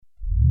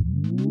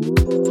Curiosity.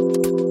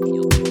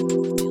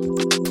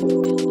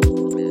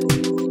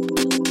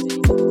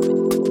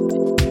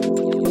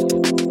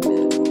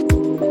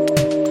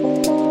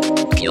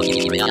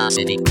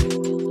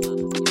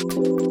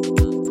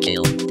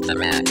 Kill the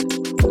rat.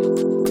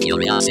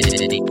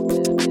 Curiosity.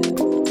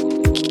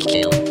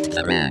 Kill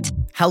the rat.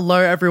 Hello,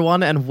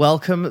 everyone, and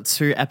welcome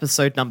to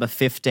episode number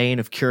 15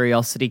 of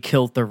Curiosity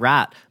Killed the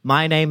Rat.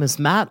 My name is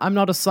Matt. I'm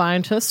not a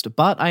scientist,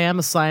 but I am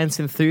a science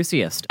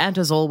enthusiast. And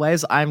as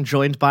always, I'm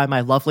joined by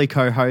my lovely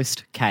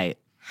co-host, Kate.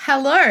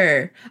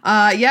 Hello.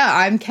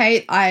 I'm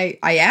Kate. I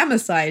am a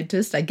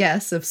scientist, I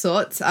guess, of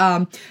sorts.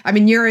 I'm a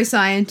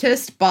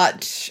neuroscientist,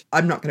 but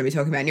I'm not going to be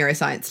talking about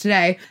neuroscience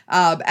today.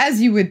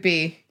 As you would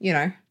be,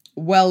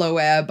 well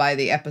aware by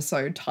the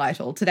episode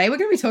title. Today we're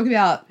going to be talking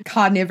about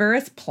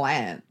carnivorous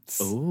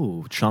plants.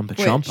 Ooh,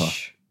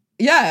 chomper.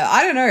 Yeah,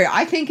 I don't know.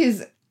 I think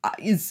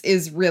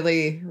is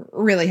really,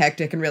 really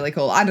hectic and really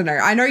cool. I don't know.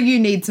 I know you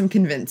need some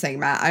convincing,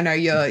 Matt. I know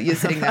you're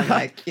sitting there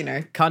like,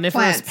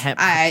 Carnivorous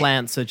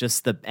plants are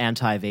just the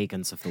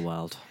anti-vegans of the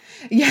world.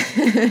 Yeah.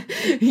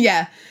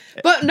 Yeah.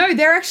 But no,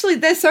 they're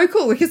so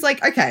cool because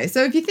okay,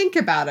 so if you think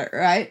about it,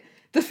 right?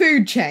 The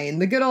food chain,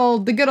 the good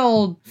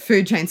old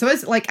food chain. So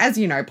as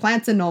you know,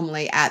 plants are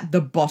normally at the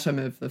bottom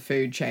of the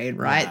food chain,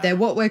 right? Yeah. They're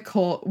what we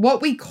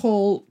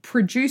call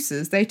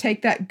producers. They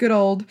take that good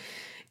old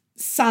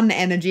sun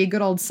energy,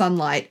 good old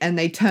sunlight, and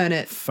they turn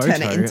it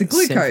into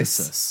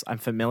glucose. I'm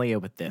familiar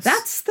with this.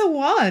 That's the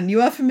one.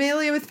 You are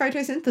familiar with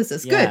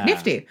photosynthesis. Yeah. Good,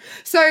 nifty.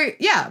 So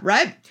yeah,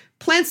 right?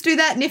 Plants do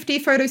that nifty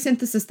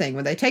photosynthesis thing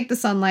where they take the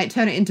sunlight,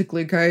 turn it into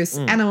glucose.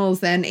 Animals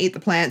then eat the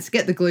plants,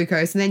 get the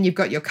glucose, and then you've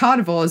got your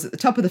carnivores at the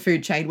top of the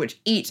food chain, which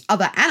eat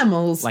other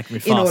animals like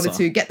Mufasa, in order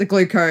to get the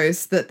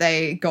glucose that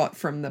they got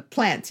from the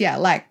plants. Yeah,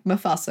 like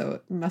Mufasa.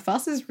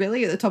 Mufasa's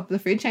really at the top of the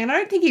food chain. I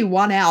don't think he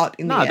won out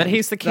in the end. No, but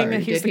he's the king.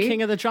 He's the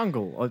king of the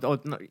jungle. Or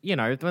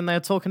when they're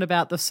talking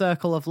about the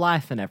circle of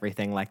life and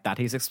everything like that,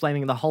 he's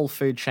explaining the whole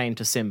food chain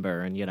to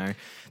Simba, and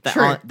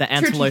the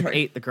antelope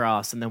eat the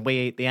grass, and then we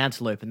eat the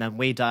antelope, and then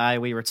we die.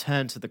 We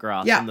return to the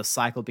grass, and the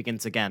cycle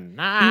begins again.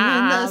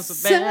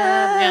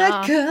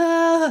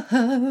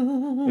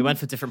 We went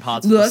for different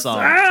parts of the song.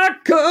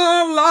 Circle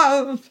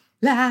of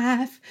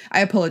life.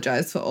 I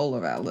apologize for all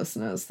of our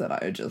listeners that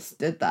I just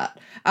did that.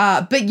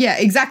 But yeah,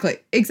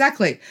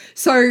 exactly.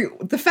 So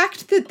the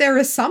fact that there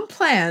are some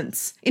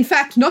plants, in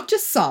fact, not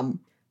just some,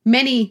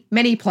 many,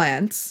 many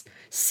plants,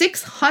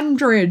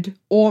 600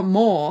 or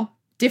more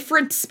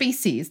different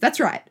species. That's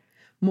right.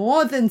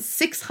 More than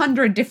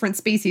 600 different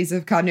species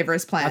of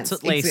carnivorous plants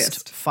That's at least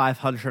exist.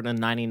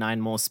 599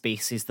 more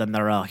species than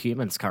there are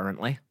humans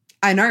currently.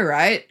 I know,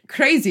 right?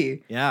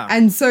 Crazy. Yeah.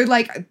 And so,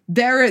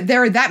 there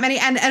are that many.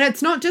 And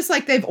it's not just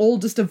like they've all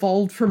just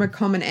evolved from a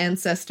common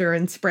ancestor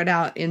and spread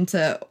out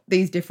into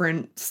these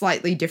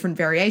slightly different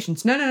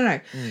variations. No.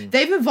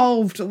 They've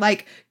evolved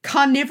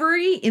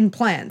carnivory in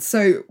plants.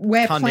 So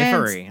where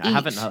carnivory. plants I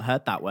haven't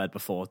heard that word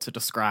before to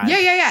describe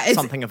It's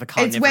something of a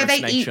carnivorous it's where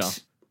they nature.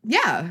 Eat,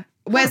 yeah.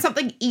 Where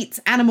something eats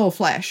animal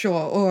flesh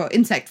or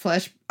insect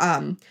flesh,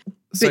 but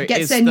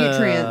gets their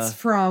nutrients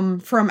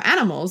from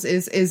animals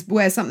is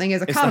where something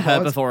is a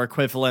carnivore. Is the herbivore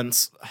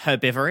equivalent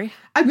herbivory?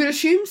 I would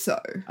assume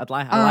so. I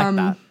like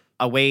that.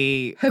 Are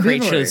we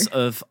creatures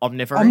of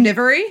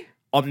omnivory?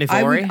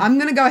 Omnivory? I'm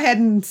going to go ahead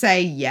and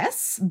say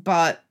yes,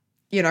 but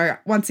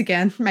once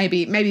again,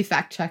 maybe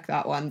fact check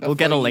that one before we'll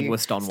get a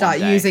linguist on start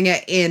one day. Using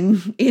it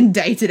in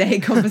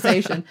day-to-day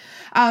conversation.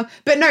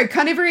 But no,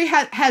 carnivory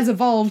has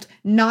evolved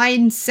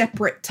 9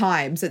 separate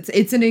times.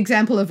 It's an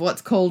example of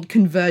what's called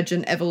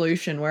convergent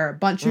evolution, where a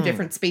bunch of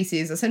different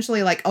species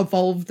essentially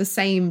evolve the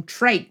same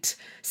trait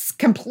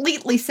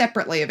completely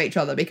separately of each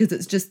other because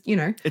it's just,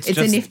 it's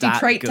a nifty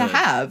trait to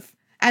have.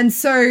 And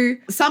so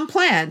some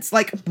plants,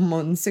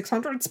 more than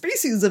 600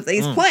 species of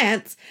these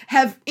plants,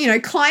 have,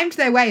 climbed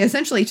their way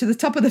essentially to the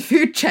top of the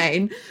food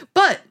chain.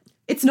 But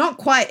it's not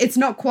quite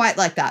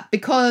like that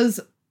because,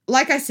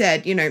 like I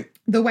said,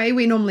 the way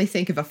we normally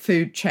think of a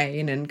food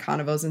chain and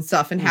carnivores and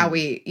stuff and how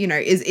we,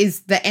 is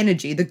the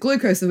energy, the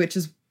glucose of which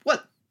is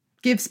what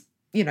gives,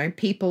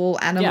 people,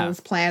 animals,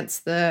 plants,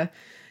 the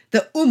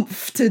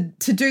oomph to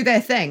do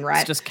their thing, right?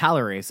 It's just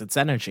calories. It's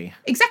energy.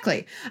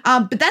 Exactly.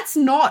 But that's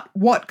not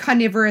what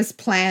carnivorous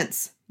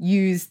plants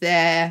use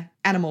their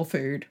animal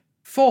food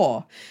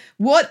for.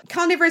 What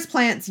carnivorous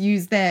plants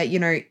use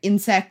their,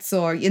 insects,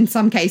 or in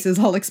some cases,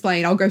 I'll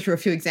go through a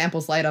few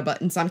examples later,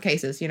 but in some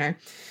cases,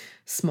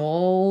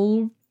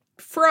 small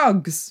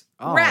frogs,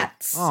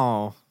 rats.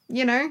 Oh.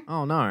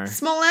 Oh, no.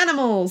 Small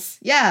animals.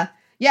 Yeah.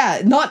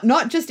 Yeah.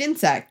 Not just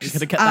insects. You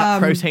gotta get that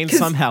protein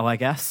somehow, I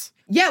guess.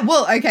 Yeah,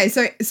 well, okay,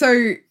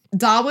 so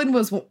Darwin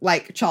was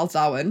Charles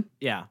Darwin.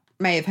 Yeah.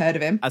 May have heard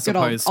of him. As good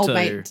opposed old to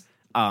mate.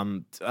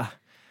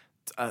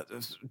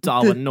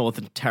 Darwin,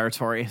 Northern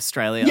Territory,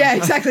 Australia. Yeah,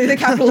 exactly, the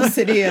capital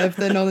city of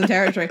the Northern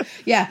Territory.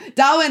 Yeah,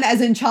 Darwin,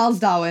 as in Charles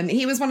Darwin,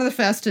 he was one of the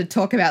first to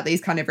talk about these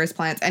carnivorous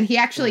plants, and he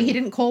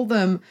didn't call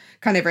them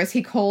carnivorous,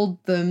 he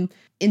called them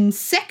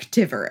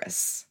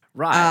insectivorous.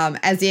 Right.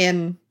 As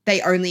in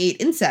they only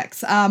eat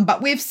insects.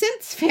 But we've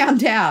since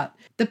found out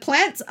The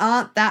plants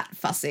aren't that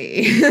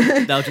fussy.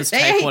 They'll just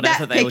take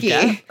whatever they'll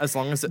get as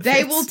long as it fits.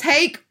 They will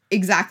take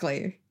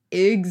exactly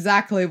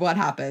what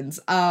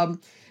happens.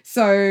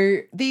 So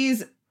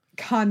these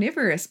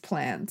carnivorous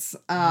plants,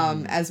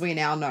 as we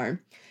now know,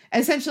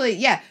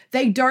 essentially,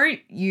 they don't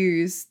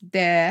use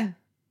their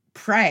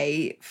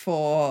prey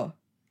for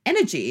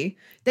energy.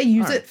 They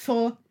use it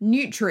for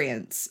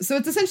nutrients. So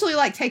it's essentially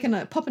like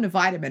popping a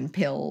vitamin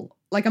pill,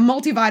 like a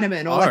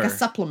multivitamin or like a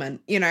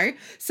supplement,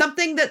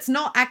 something that's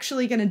not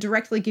actually going to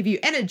directly give you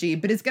energy,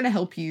 but is going to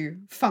help you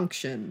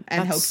function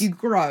and help you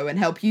grow and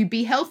help you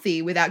be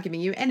healthy without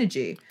giving you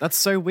energy. That's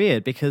so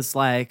weird because,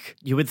 like,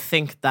 you would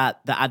think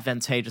that the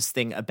advantageous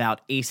thing about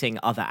eating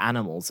other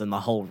animals and the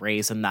whole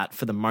reason that,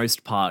 for the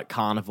most part,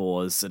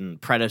 carnivores and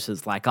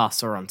predators like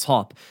us are on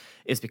top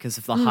is because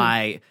of the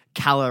high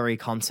calorie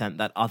content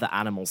that other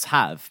animals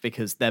have,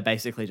 because they're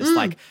basically just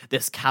like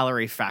this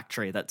calorie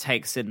factory that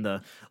takes in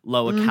the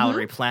lower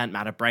calorie plant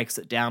matter, breaks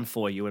it down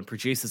for you and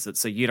produces it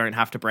so you don't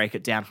have to break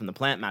it down from the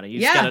plant matter. You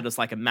just get it as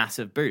like a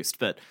massive boost.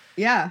 But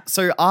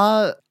so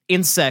are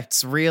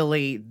insects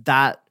really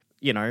that,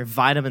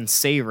 vitamin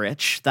C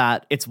rich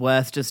that it's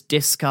worth just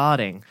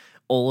discarding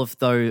all of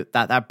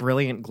that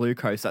brilliant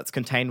glucose that's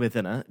contained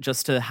within it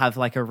just to have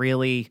like a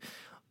really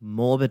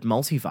morbid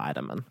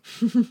multivitamin?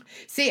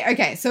 See,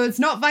 okay, so it's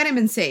not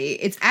vitamin C.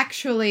 It's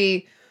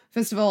actually,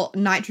 first of all,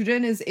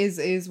 nitrogen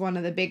is one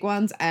of the big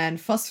ones,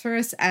 and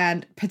phosphorus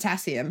and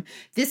potassium.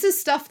 This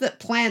is stuff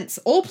that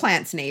all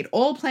plants need.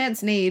 All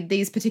plants need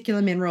these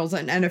particular minerals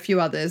and a few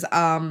others,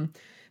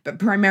 but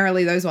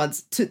primarily those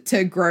ones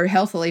to grow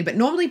healthily. But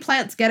normally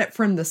plants get it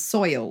from the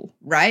soil,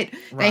 right?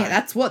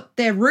 That's what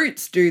their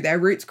roots do. Their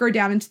roots grow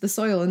down into the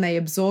soil and they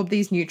absorb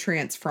these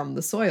nutrients from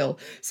the soil.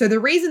 So the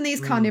reason these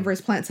carnivorous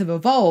plants have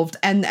evolved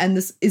and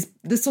this is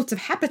the sorts of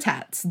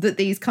habitats that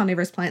these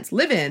carnivorous plants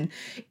live in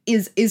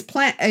is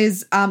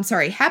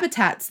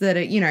habitats that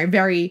are,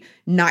 very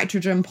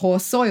nitrogen poor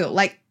soil,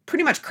 like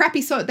pretty much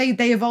crappy soil.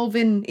 They evolve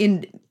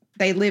in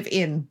they live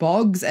in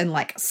bogs and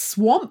like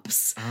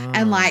swamps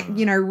and like,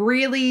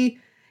 really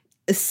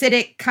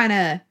acidic kind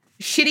of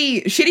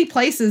shitty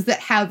places that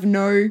have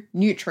no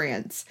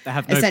nutrients. They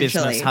have no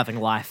business having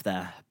life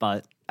there,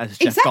 but as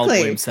Jeff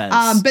Goldblum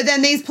says. But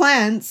then these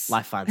plants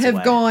life finds a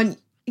way. gone,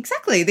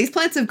 these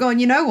plants have gone,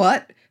 you know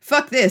what?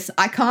 Fuck this.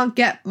 I can't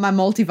get my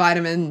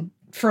multivitamin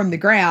from the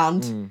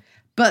ground,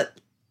 but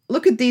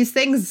look at these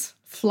things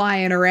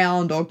flying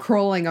around or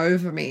crawling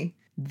over me.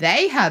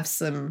 They have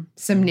some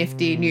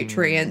nifty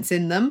nutrients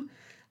in them.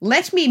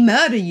 Let me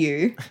murder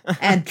you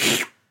and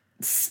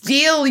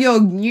steal your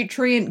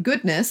nutrient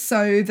goodness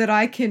so that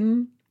I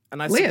can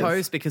And I live.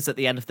 suppose because at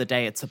the end of the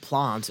day it's a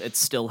plant, it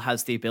still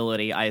has the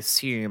ability, I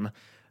assume,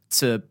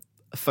 to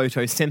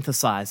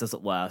photosynthesize, as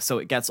it were. So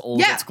it gets all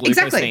of its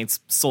glucose needs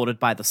sorted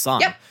by the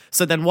sun. Yep.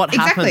 So then what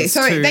happens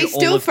so to they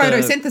still all of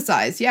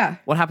photosynthesize,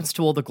 What happens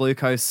to all the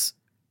glucose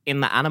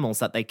in the animals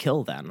that they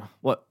kill then?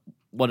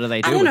 What do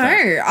they do? I don't with know.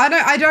 it?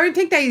 I don't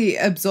think they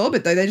absorb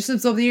it though. They just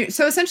absorb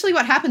so essentially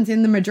what happens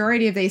in the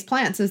majority of these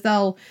plants is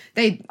I'll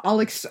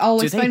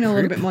explain in a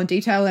little bit more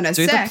detail in a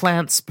sec. Do the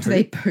plants poop? Do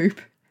they poop?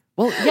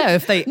 Well, yeah,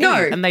 if they eat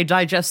and they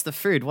digest the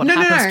food, what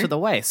happens to the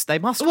waste? They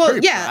must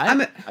poop,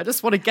 right? I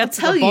just want to get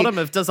to the bottom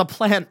of, does a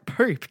plant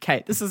poop,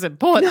 Kate? This is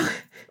important.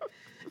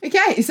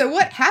 Okay, so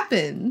what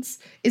happens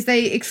is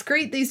they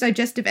excrete these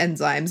digestive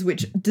enzymes,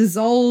 which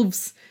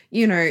dissolves,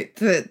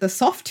 the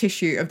soft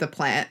tissue of the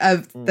plant,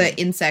 of the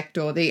insect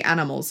or the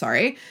animal,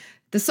 sorry.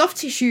 The soft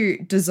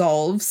tissue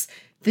dissolves,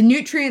 the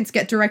nutrients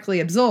get directly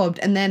absorbed,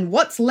 and then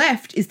what's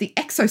left is the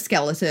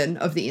exoskeleton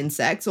of the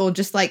insects, or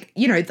just like,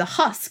 the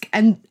husk,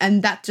 and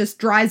that just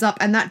dries up,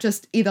 and that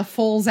just either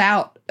falls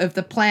out of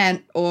the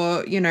plant,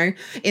 or,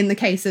 in the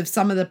case of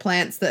some of the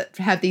plants that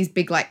have these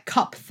big like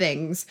cup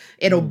things,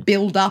 it'll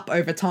build up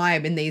over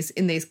time in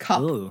these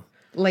cup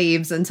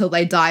leaves until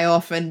they die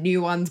off and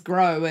new ones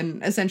grow,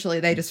 and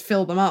essentially they just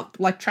fill them up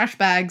like trash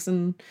bags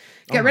and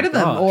get rid of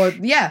them. Or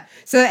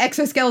so the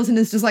exoskeleton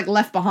is just like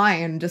left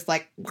behind and just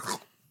like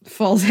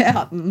falls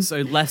out. And so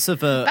less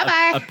of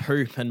a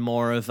poop and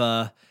more of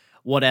a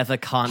whatever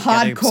can't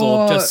get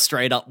absorbed just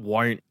straight up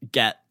won't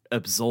get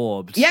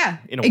absorbed. Yeah,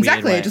 in a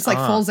exactly. Weird way. It just like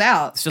falls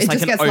out. It's just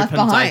like an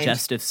open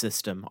digestive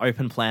system,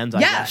 open plan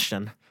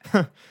digestion.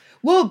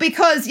 Well,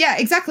 because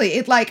exactly.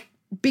 It like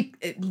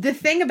the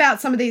thing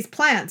about some of these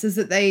plants is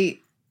that they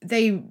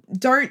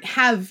don't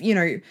have,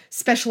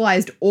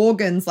 specialized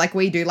organs like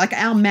we do. Like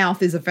our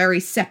mouth is a very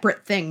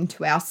separate thing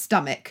to our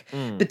stomach.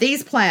 But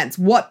these plants,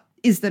 what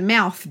is the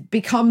mouth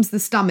becomes the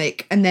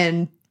stomach and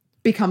then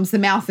becomes the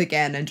mouth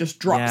again and just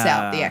drops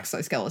out the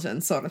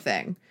exoskeleton sort of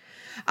thing.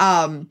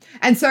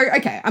 And so,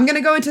 okay, I'm going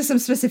to go into some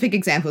specific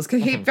examples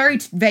because I keep very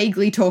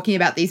vaguely talking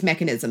about these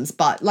mechanisms.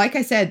 But like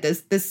I said,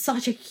 there's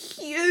such a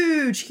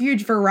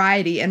huge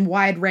variety and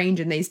wide range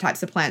in these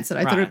types of plants that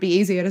I thought it'd be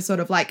easier to sort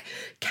of like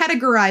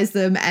categorize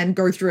them and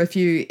go through a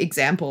few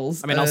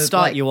examples. I mean, I'll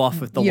start you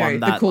off with the one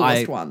that the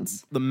coolest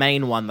ones. The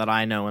main one that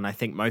I know and I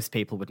think most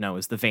people would know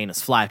is the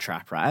Venus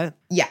flytrap, right?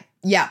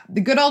 Yeah, the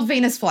good old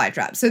Venus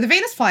flytrap. So the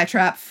Venus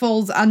flytrap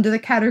falls under the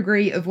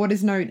category of what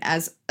is known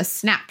as a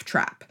snap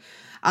trap.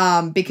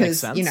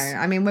 Because, you know,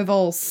 I mean, we've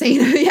all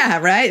seen,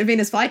 right? A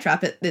Venus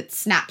flytrap, it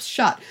snaps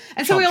shut.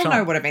 And so we all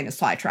know what a Venus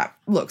flytrap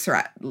looks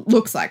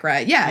like,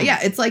 right? Yeah,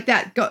 it's like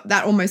that, got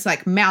that almost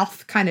like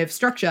mouth kind of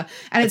structure.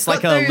 And it's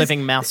like a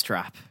living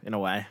mousetrap in a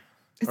way.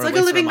 It's like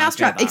a living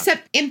mousetrap,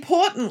 except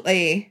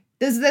importantly,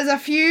 there's a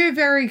few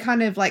very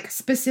kind of like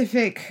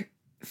specific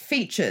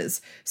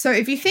features. So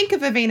if you think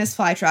of a Venus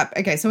flytrap,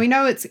 okay, so we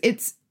know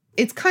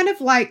it's kind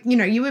of like, you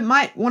know, you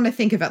might want to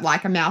think of it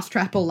like a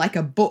mousetrap or like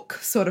a book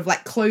sort of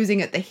like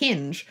closing at the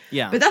hinge.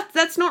 Yeah. But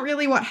that's not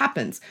really what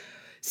happens.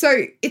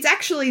 So it's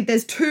actually,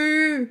 there's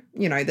two,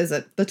 you know, there's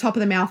the top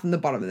of the mouth and the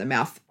bottom of the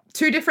mouth,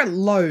 two different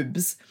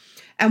lobes.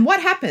 And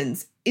what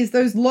happens is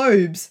those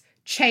lobes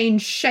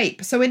change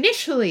shape. So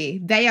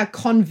initially they are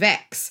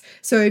convex.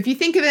 So if you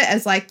think of it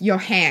as like your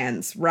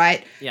hands,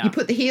 right? Yeah. You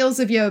put the heels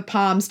of your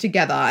palms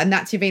together and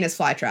that's your Venus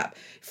flytrap.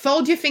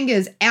 Fold your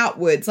fingers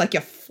outwards like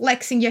you're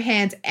flexing your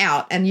hands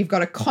out and you've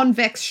got a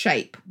convex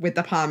shape with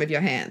the palm of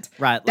your hand.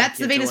 Right. Like that's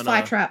the Venus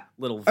flytrap.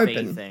 Little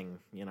V thing,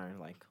 you know,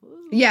 like.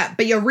 Yeah,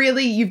 but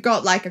you've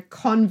got like a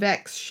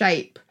convex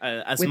shape.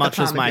 As much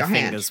as my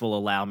fingers will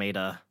allow me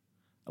to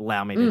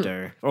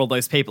do. Or all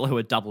those people who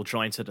are double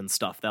jointed and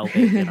stuff, they'll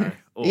be, you know.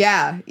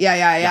 Yeah.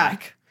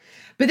 Yuck.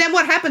 But then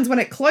what happens when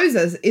it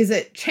closes is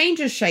it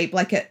changes shape,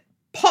 like it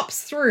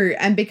pops through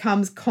and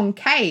becomes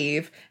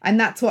concave, and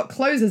that's what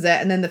closes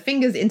it, and then the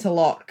fingers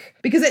interlock.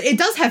 Because it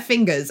does have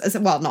fingers,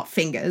 well, not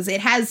fingers.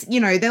 It has, you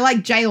know, they're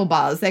like jail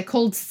bars. They're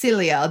called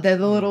cilia. They're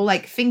the little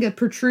like finger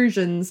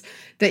protrusions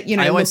that, you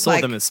know, I always saw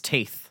them as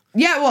teeth.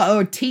 Yeah,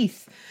 well,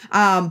 teeth.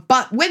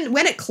 But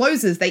when it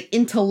closes, they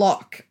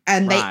interlock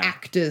and they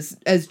act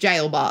as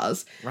jail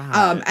bars.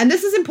 Right. And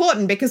this is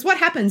important because what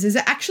happens is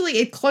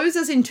it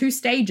closes in two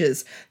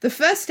stages. The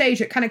first stage,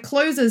 it kind of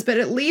closes, but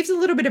it leaves a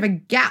little bit of a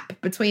gap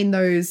between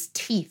those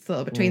teeth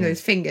or between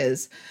those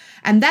fingers.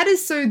 And that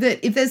is so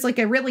that if there's like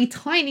a really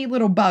tiny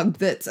little bug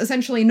that's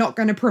essentially not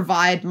going to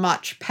provide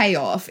much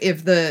payoff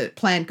if the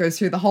plant goes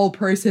through the whole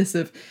process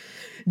of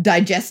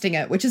digesting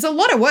it, which is a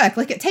lot of work.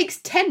 Like it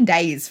takes 10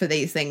 days for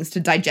these things to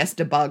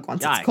digest a bug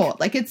once it's caught.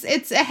 Like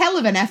it's a hell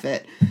of an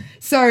effort.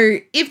 So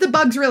if the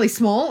bug's really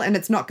small and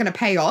it's not going to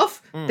pay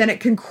off, then it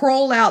can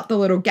crawl out the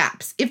little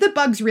gaps. If the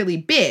bug's really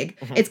big,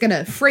 it's going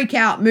to freak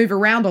out, move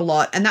around a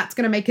lot, and that's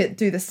going to make it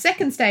do the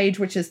second stage,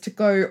 which is to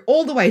go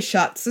all the way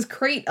shut, so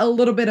create a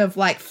little bit of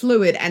like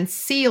fluid and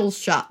seal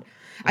shut.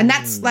 And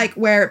that's like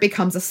where it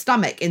becomes a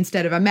stomach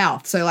instead of a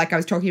mouth. So like I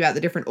was talking about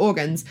the different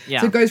organs.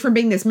 Yeah. So it goes from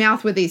being this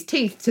mouth with these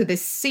teeth to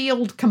this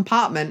sealed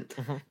compartment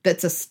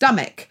that's a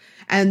stomach.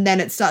 And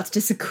then it starts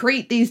to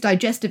secrete these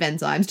digestive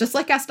enzymes, just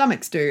like our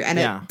stomachs do. And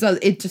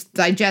it just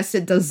digests,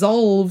 it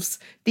dissolves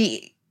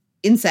the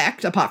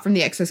insect, apart from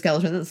the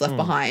exoskeleton that's left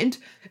behind,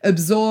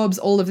 absorbs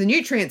all of the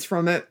nutrients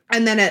from it,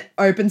 and then it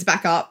opens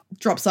back up,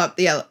 drops up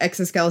the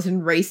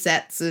exoskeleton,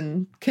 resets,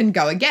 and can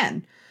go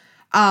again.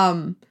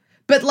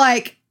 But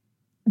like,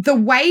 the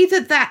way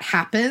that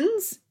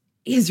happens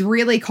is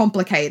really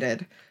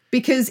complicated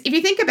because if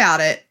you think about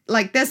it,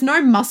 like there's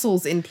no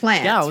muscles in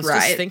plants, yeah, I was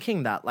right? just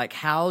thinking that, like,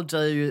 how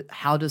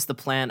does the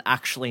plant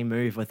actually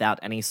move without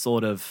any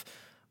sort of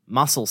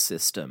muscle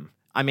system?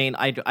 I mean,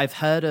 I've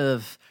heard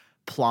of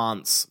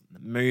plants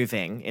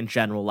moving in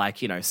general,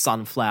 like, you know,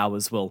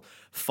 sunflowers will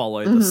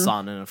follow the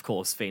sun, and of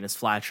course Venus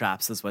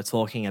flytraps, as we're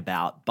talking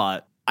about,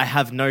 but I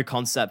have no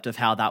concept of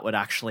how that would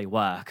actually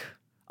work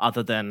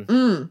other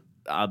than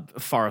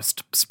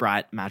forest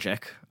sprite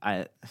magic.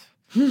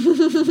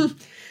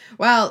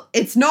 Well,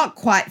 it's not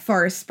quite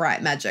forest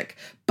sprite magic,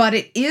 but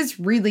it is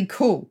really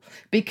cool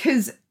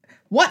because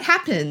what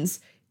happens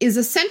is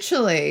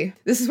essentially,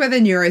 this is where the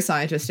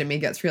neuroscientist in me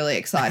gets really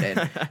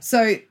excited.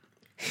 So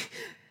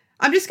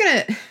I'm just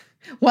going to,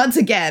 once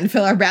again,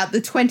 for about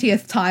the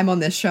 20th time on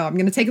this show, I'm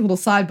going to take a little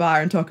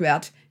sidebar and talk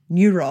about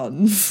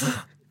neurons.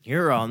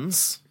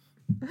 Neurons?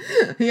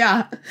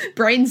 Yeah,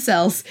 brain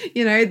cells,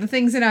 you know, the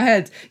things in our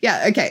heads.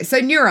 Yeah, okay, so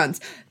neurons.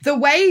 The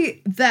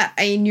way that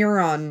a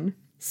neuron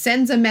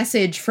sends a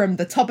message from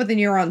the top of the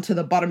neuron to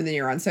the bottom of the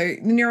neuron. So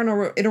the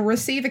neuron, it'll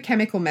receive a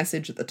chemical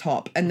message at the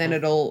top, and then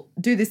it'll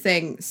do this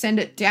thing, send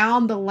it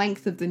down the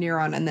length of the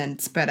neuron, and then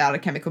spit out a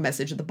chemical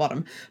message at the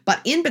bottom. But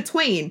in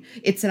between,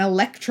 it's an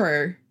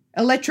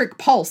electric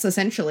pulse,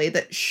 essentially,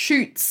 that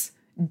shoots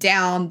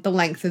down the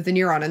length of the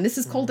neuron, and this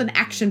is called an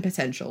action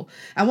potential.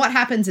 And what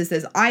happens is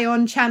there's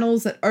ion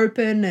channels that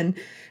open, and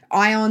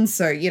ions,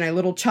 so, you know,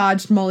 little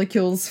charged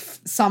molecules,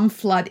 some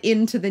flood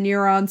into the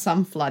neuron,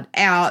 some flood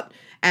out,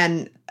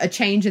 and a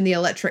change in the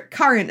electric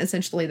current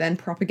essentially then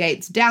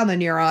propagates down the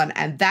neuron,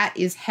 and that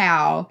is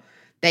how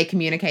they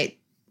communicate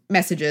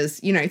messages,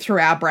 through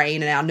our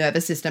brain and our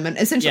nervous system. And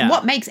essentially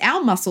what makes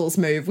our muscles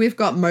move, we've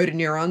got motor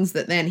neurons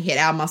that then hit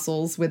our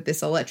muscles with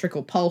this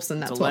electrical pulse,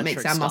 and that's what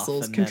makes our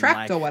muscles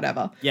contract or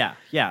whatever. Yeah,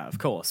 of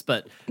course.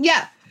 But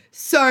yeah.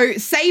 So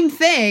same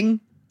thing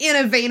in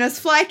a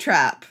Venus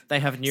flytrap. They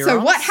have neurons? So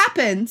what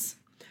happens...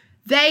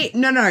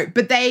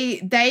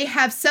 They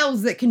have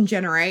cells that can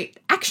generate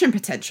action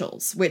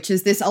potentials, which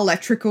is this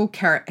electrical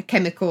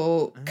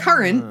chemical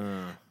current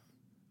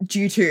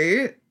due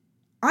to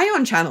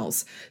ion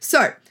channels.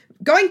 So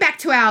going back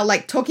to our,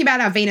 talking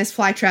about our Venus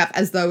flytrap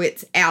as though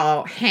it's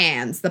our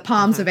hands, the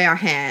palms of our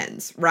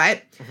hands,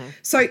 right?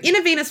 So in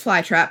a Venus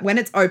flytrap, when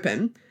it's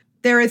open,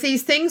 there are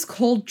these things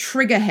called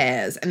trigger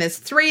hairs, and there's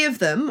 3 of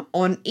them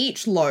on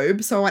each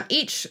lobe. So on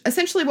each,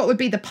 essentially what would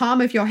be the palm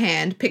of your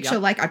hand, picture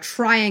like a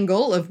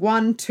triangle of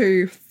 1,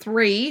 2,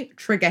 3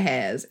 trigger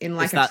hairs in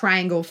a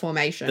triangle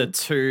formation.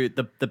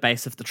 The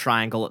base of the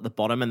triangle at the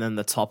bottom and then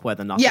the top where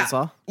the knuckles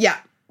are? Yeah,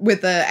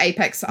 with the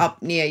apex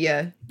up near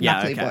your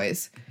knuckly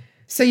boys.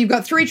 So you've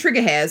got 3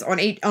 trigger hairs on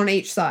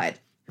each side.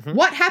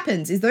 What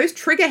happens is those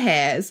trigger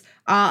hairs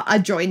are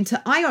joined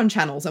to ion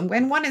channels, and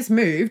when one is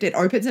moved, it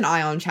opens an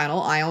ion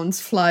channel.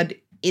 Ions flood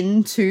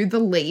into the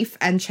leaf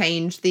and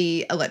change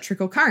the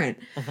electrical current.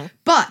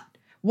 But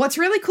what's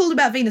really cool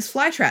about Venus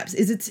flytraps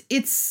is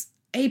it's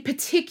a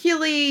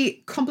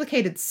particularly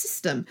complicated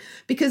system,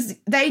 because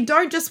they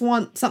don't just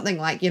want something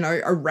like,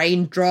 a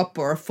raindrop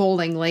or a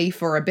falling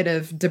leaf or a bit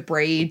of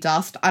debris,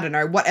 dust, I don't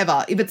know,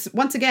 whatever. If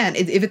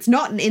it's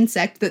not an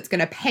insect that's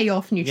going to pay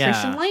off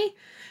nutritionally,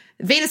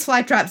 Venus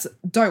flytraps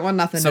don't want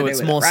nothing to do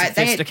with it, right?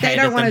 They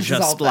don't want to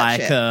dissolve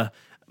that shit.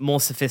 More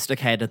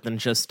sophisticated than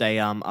just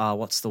a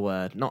what's the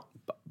word? Not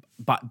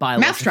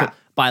mousetrap.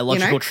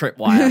 Biological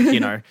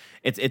tripwire.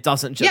 It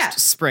doesn't just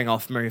spring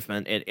off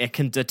movement. It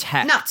can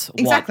detect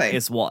what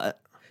is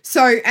what.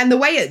 So, and the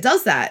way it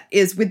does that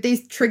is with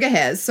these trigger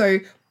hairs. So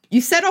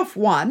you set off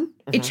one,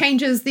 it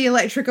changes the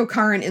electrical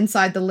current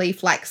inside the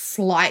leaf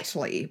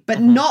slightly, but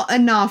not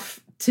enough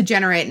to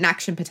generate an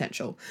action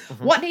potential.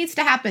 What needs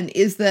to happen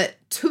is that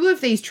 2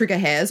 of these trigger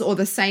hairs, or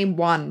the same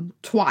one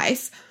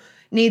twice,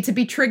 need to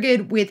be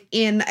triggered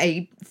within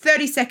a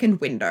 30-second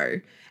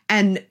window.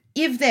 And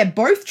if they're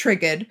both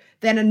triggered,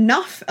 then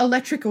enough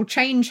electrical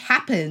change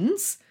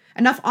happens,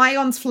 enough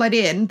ions flood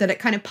in that it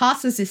kind of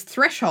passes this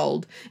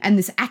threshold and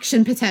this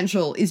action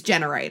potential is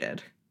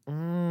generated.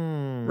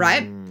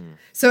 Right?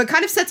 So it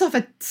kind of sets off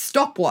a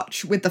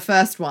stopwatch with the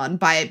first one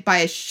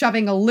by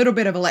shoving a little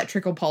bit of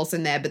electrical pulse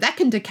in there, but that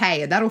can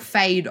decay and that'll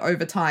fade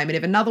over time. And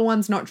if another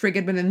one's not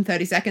triggered within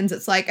 30 seconds,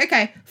 it's like,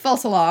 okay,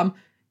 false alarm,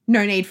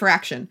 no need for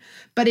action.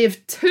 But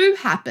if 2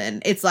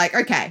 happen, it's like,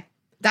 okay,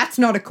 that's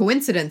not a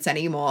coincidence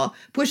anymore,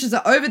 pushes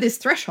it over this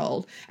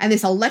threshold, and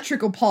this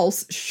electrical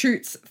pulse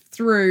shoots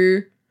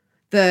through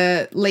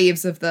the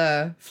leaves of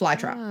the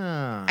flytrap.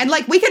 And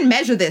we can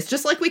measure this,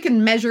 just like we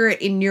can measure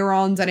it in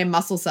neurons and in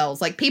muscle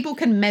cells. People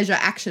can measure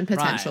action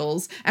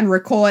potentials and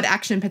record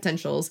action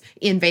potentials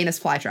in Venus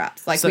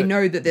flytraps. So we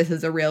know that this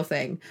is a real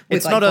thing.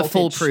 It's not a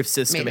foolproof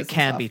system. It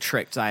can be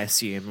tricked, I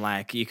assume.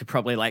 You could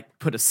probably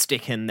put a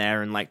stick in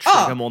there and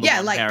trigger more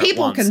than one hair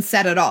people at once. Can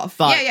set it off.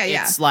 But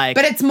It's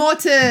but it's more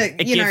to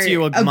gives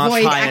you a much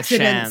avoid higher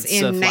accidents chance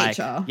in of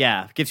nature.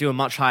 gives you a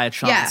much higher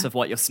chance of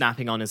what you're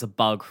snapping on is a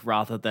bug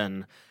rather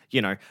than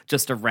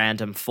just a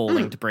random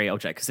falling debris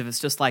object. Because if it's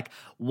just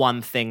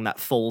one thing that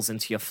falls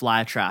into your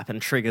fly trap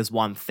and triggers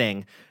one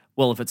thing,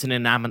 well, if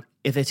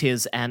it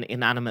is an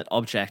inanimate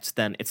object,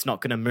 then it's not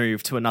going to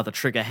move to another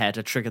trigger hair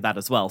to trigger that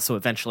as well. So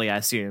eventually, I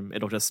assume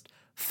it'll just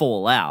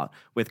fall out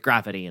with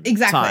gravity and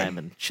time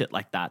and shit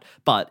like that.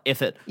 But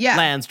if it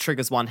lands,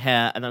 triggers one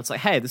hair, and then it's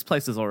like, hey, this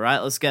place is all right.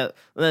 Let's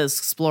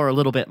explore a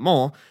little bit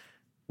more.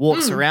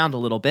 Walks around a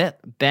little bit.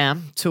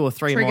 Bam, 2 or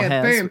 3 more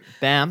hairs. Boom.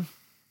 Bam.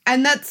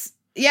 And that's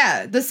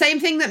the same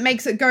thing that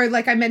makes it go,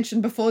 like I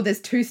mentioned before, there's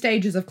 2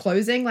 stages of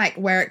closing,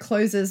 where it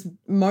closes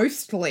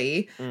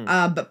mostly,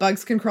 but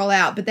bugs can crawl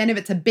out. But then if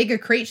it's a bigger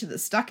creature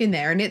that's stuck in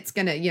there and it's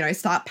going to,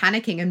 start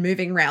panicking and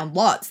moving around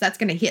lots, that's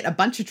going to hit a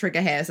bunch of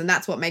trigger hairs, and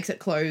that's what makes it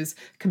close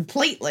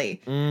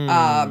completely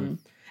and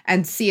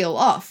seal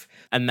off.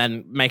 And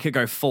then make it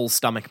go full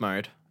stomach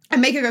mode.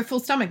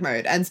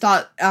 And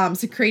start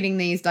secreting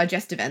these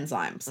digestive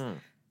enzymes.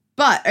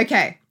 But,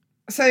 okay.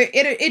 So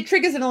it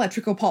triggers an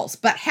electrical pulse,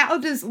 but how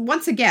does,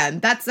 once again,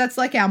 that's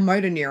our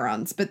motor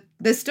neurons, but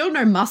there's still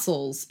no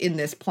muscles in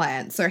this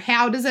plant. So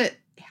how does it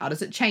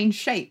change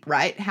shape,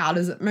 right? How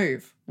does it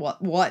move? What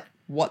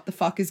the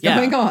fuck is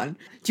going on?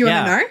 Do you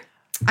want to know?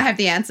 I have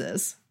the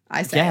answers.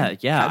 I say.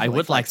 Yeah, I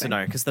would like to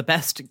know, because the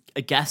best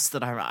guess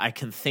that I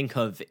can think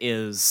of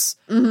is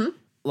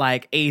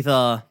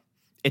either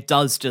it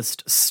does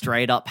just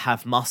straight up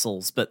have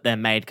muscles, but they're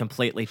made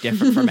completely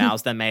different from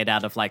ours. They're made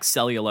out of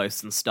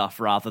cellulose and stuff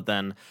rather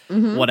than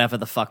whatever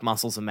the fuck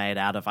muscles are made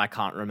out of. I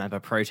can't remember,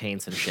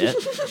 proteins and shit.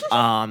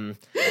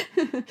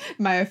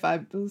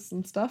 Myofibers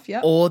and stuff,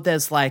 yeah. Or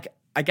there's I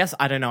guess,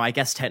 I don't know, I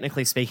guess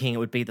technically speaking it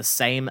would be the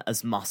same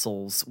as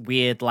muscles.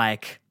 Weird, I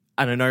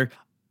don't know,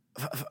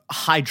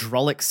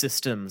 hydraulic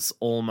systems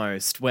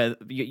almost, where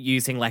you're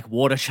using like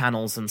water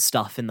channels and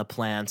stuff in the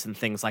plant and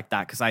things like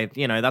that, because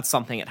that's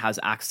something it has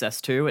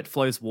access to. It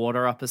flows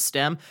water up a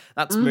stem.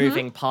 That's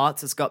moving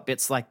parts. It's got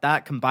bits like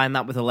that. Combine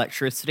that with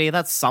electricity.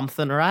 That's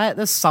something, right?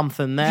 There's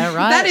something there,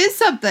 right? That is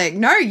something.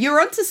 No,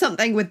 you're onto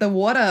something with the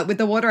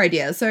water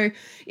idea. So,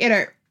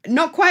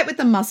 not quite with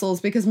the muscles,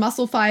 because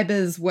muscle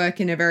fibers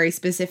work in a very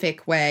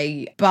specific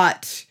way,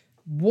 but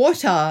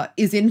water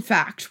is in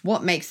fact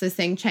what makes this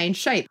thing change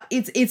shape.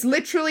 It's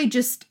literally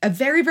just a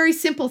very, very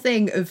simple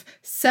thing of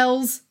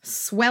cells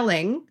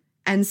swelling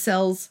and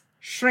cells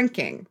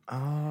shrinking.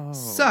 Oh.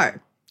 So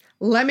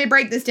let me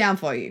break this down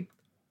for you.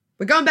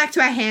 We're going back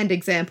to our hand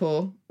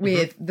example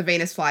with the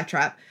Venus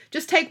flytrap.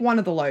 Just take one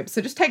of the lobes.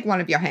 So just take one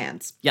of your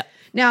hands. Yeah.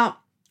 Now,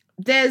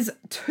 there's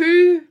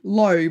 2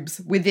 lobes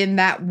within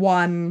that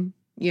one,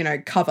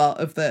 cover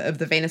of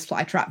the Venus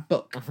flytrap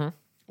book.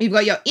 You've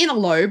got your inner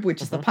lobe,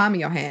 which is the palm of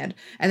your hand,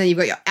 and then you've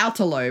got your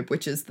outer lobe,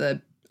 which is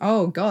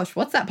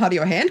what's that part of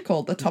your hand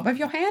called? The top of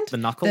your hand? The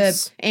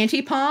knuckles? The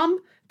antepalm?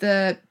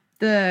 The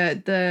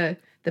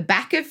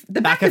back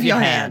of your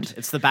hand.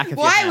 It's the back of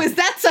your hand. Why was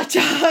that such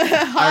a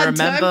hard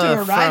term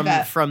to arrive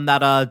at? From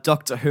that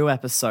Doctor Who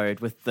episode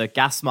with the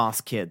gas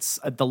mask kids,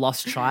 The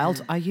Lost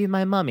Child, Are You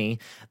My Mummy?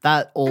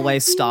 That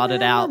always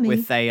started out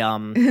with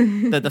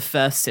the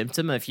first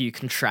symptom of you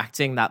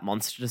contracting that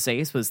monster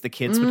disease was the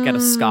kids would get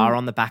a scar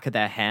on the back of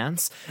their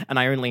hands. And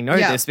I only know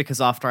this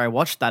because after I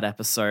watched that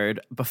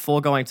episode,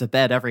 before going to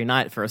bed every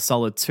night for a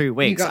solid 2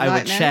 weeks, I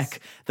would check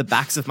the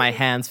backs of my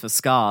hands for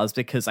scars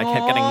because I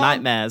kept getting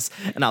nightmares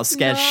and I was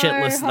scared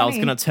shitless that I was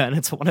going to turn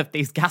into one of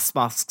these gas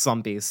mask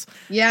zombies.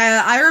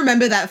 Yeah, I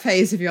remember that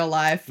phase of your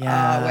life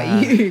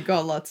where you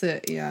got lots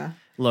of,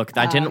 Look,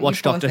 I didn't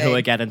watch Doctor Who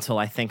again until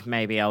I think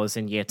maybe I was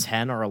in year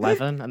 10 or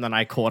 11, and then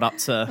I caught up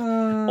to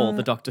all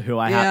the Doctor Who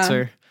I had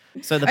to.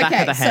 So the back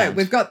of the hand. So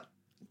we've got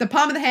the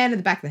palm of the hand and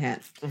the back of the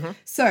hand.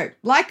 So,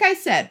 like I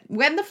said,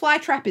 when the fly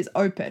trap is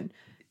open,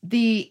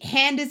 the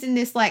hand is in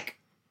this like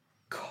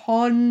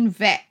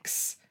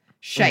convex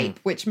shape,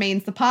 which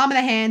means the palm of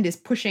the hand is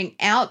pushing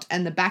out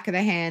and the back of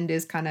the hand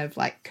is kind of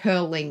like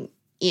curling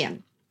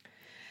in.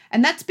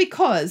 And that's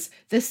because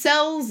the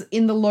cells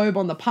in the lobe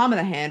on the palm of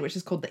the hand, which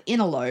is called the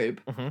inner lobe,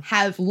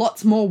 have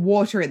lots more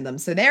water in them.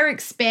 So they're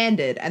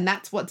expanded and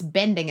that's what's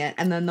bending it.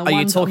 And then the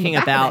ones on the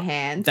back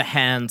of the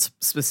hand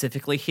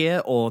specifically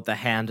here, or the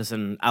hand is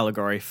an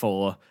allegory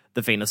for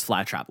the Venus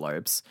flytrap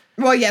lobes?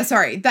 Well, yeah,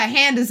 sorry. The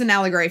hand is an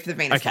allegory for the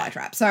Venus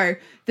flytrap. So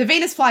the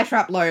Venus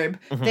flytrap lobe,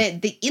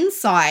 the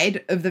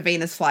inside of the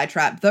Venus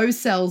flytrap, those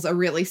cells are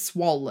really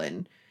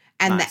swollen.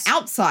 And the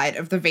outside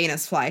of the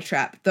Venus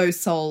flytrap, those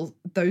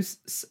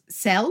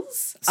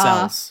cells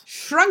are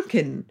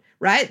shrunken,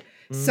 right?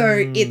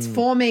 So it's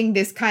forming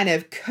this kind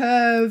of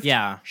curved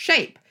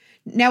shape.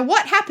 Now,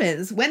 what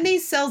happens when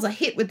these cells are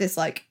hit with this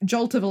like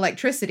jolt of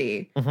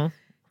electricity?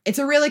 It's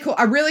a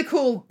really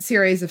cool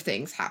series of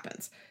things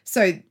happens.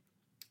 So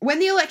when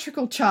the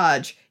electrical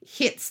charge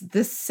hits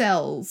the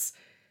cells,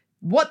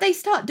 what they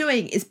start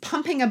doing is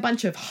pumping a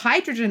bunch of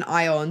hydrogen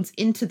ions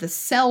into the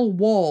cell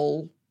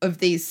wall of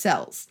these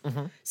cells.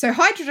 So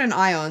hydrogen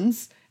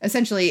ions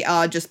essentially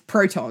are just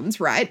protons,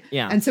 right?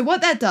 Yeah. And so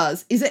what that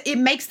does is it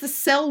makes the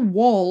cell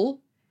wall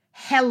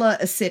hella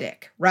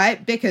acidic,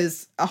 right?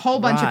 Because a whole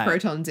bunch of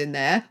protons in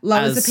there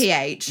lowers the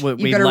pH. You've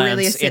got a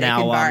really acidic in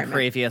our environment.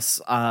 Previous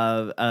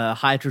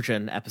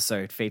hydrogen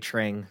episode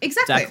featuring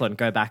Declan.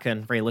 Go back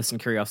and re-listen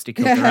Curiosity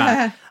Killed the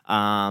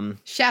Rat.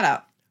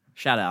 Shout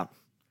out.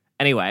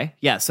 Anyway,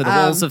 so the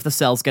walls of the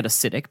cells get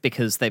acidic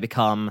because they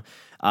become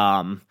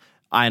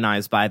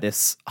ionized by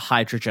this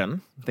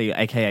hydrogen, the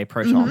aka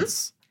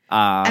protons.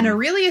 And a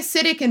really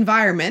acidic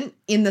environment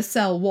in the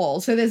cell wall.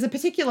 So there's a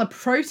particular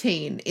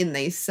protein in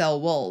these cell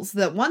walls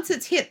that once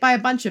it's hit by a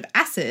bunch of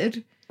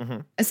acid,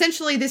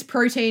 essentially this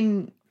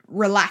protein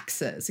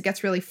relaxes. It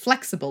gets really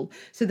flexible.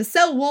 So the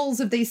cell walls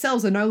of these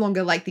cells are no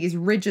longer like these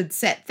rigid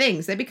set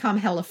things. They become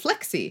hella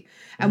flexy.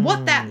 And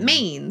what that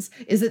means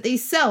is that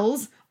these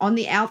cells on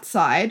the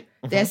outside,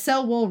 their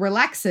cell wall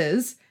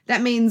relaxes.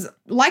 That means,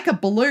 like a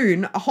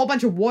balloon, a whole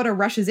bunch of water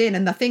rushes in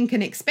and the thing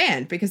can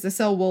expand because the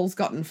cell wall's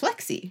gotten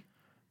flexy.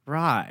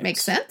 Right.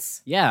 Makes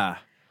sense? Yeah.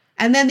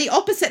 And then the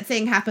opposite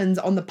thing happens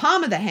on the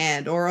palm of the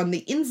hand or on the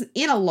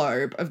inner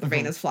lobe of the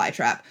Venus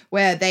flytrap,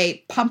 where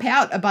they pump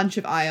out a bunch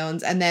of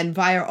ions and then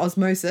via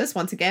osmosis,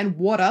 once again,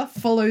 water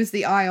follows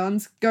the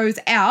ions, goes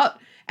out,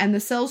 and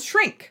the cells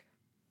shrink.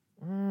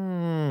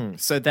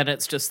 So then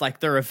it's just like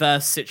the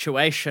reverse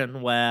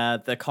situation where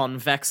the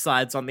convex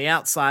side's on the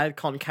outside,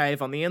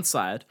 concave on the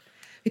inside.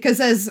 Because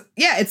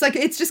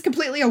it's just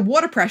completely a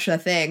water pressure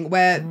thing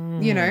where,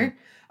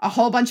 a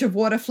whole bunch of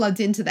water floods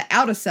into the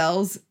outer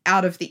cells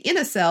out of the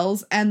inner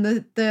cells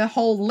and the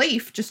whole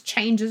leaf just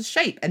changes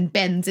shape and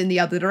bends in the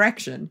other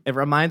direction. It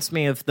reminds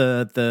me of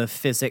the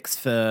physics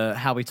for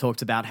how we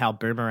talked about how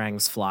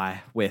boomerangs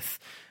fly, with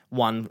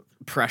one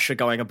pressure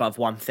going above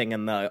one thing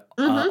and the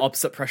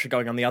opposite pressure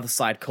going on the other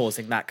side,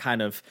 causing that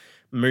kind of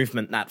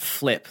movement, that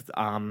flip.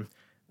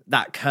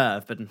 that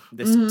curve, but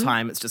this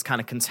time it's just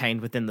kind of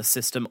contained within the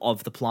system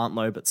of the plant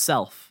lobe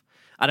itself.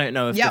 I don't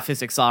know if the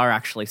physics are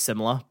actually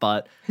similar,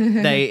 but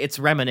it's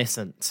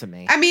reminiscent to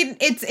me. I mean,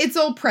 it's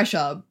all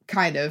pressure,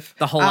 kind of.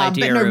 The whole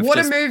idea of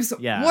water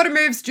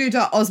moves due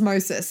to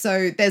osmosis.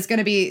 So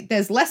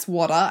there's less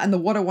water, and the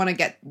water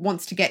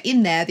wants to get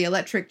in there. The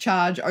electric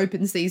charge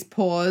opens these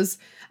pores,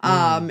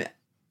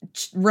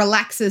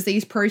 relaxes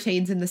these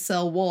proteins in the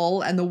cell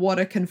wall, and the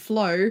water can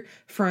flow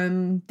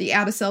from the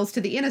outer cells to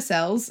the inner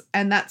cells,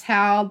 and that's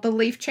how the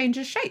leaf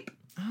changes shape.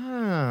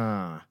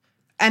 Ah.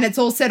 And it's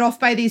all set off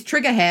by these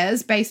trigger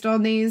hairs based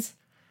on these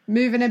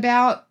moving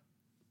about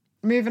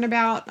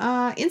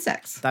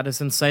insects. That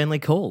is insanely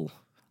cool.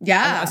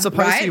 Yeah, I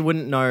suppose you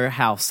wouldn't know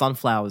how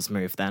sunflowers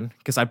move then,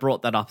 because I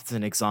brought that up as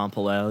an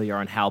example earlier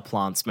on how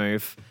plants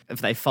move.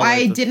 If they follow,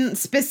 I didn't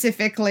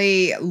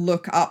specifically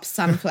look up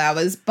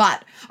sunflowers,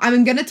 but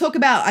I'm going to talk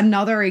about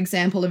another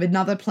example of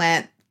another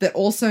plant that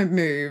also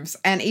moves,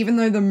 and even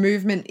though the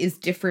movement is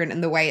different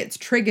and the way it's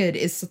triggered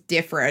is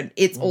different,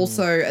 it's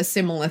also a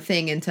similar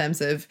thing in terms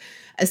of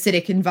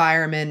acidic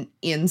environment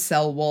in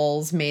cell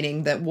walls,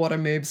 meaning that water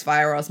moves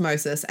via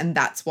osmosis, and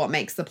that's what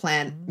makes the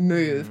plant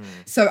move.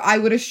 So I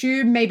would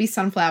assume maybe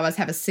sunflowers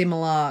have a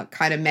similar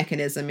kind of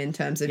mechanism in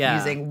terms of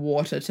using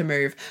water to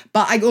move.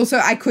 But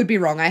I could be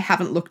wrong. I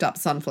haven't looked up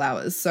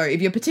sunflowers. So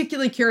if you're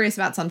particularly curious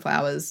about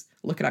sunflowers,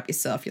 look it up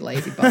yourself, you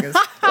lazy buggers.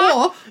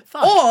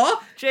 or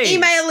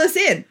email us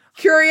in.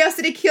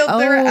 Curiosity killed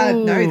the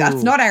no,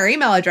 that's not our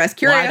email address.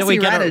 Why do we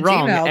get it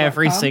wrong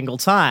every single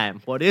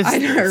time? What is I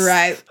know, this?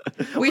 Right?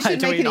 We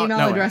should make an email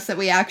address that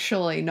we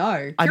actually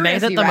know. I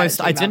made it the most.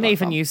 I didn't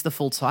even use the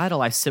full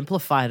title. I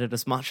simplified it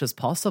as much as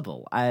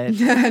possible. No, and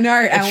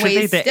it should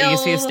be the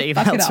easiest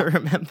email to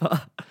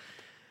remember.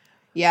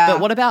 Yeah.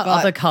 But what about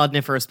other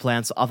carnivorous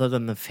plants other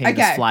than the famous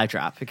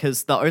flytrap?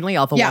 Because the only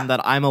other one that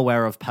I'm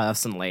aware of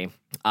personally,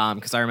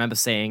 because I remember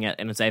seeing it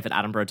in a David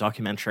Attenborough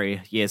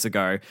documentary years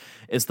ago,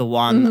 is the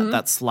one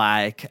that's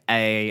like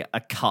a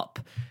cup.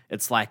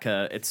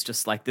 It's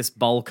just like this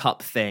bowl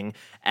cup thing,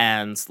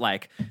 and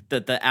like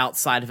the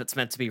outside of it's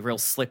meant to be real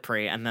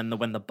slippery, and then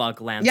when the bug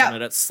lands on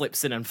it, it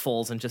slips in and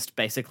falls and just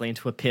basically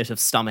into a pit of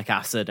stomach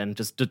acid and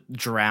just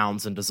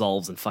drowns and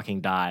dissolves and fucking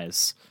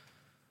dies.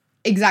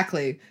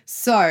 Exactly.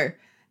 So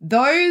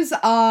those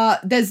are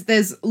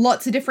there's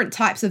lots of different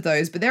types of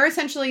those, but they're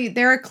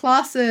a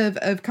class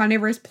of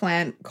carnivorous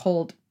plant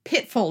called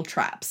pitfall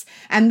traps,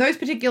 and those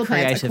particular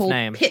plants are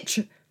called pitch.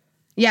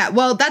 Yeah,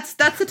 well, that's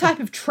the type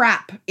of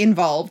trap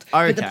involved.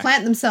 But the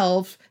plant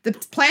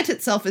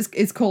itself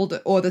is called,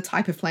 or the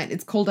type of plant,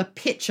 it's called a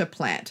pitcher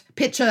plant.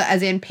 Pitcher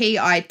as in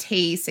pitcher,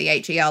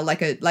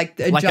 like a jug,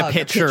 a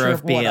pitcher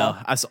of beer,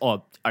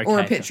 or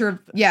a pitcher of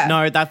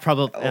No,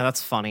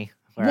 that's funny.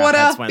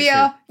 Water,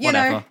 beer,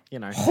 whatever.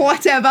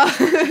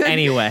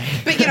 Anyway.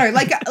 But,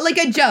 like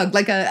a jug,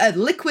 like a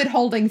liquid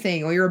holding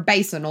thing, or you're a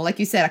basin, or like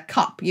you said, a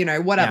cup,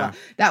 whatever. Yeah.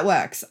 That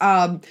works.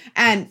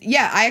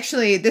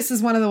 This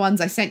is one of the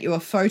ones I sent you a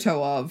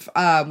photo of,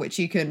 which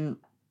you can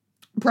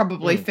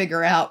probably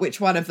figure out which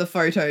one of the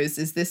photos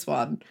is this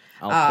one.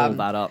 I'll pull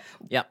that up.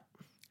 Yep.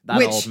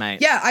 Old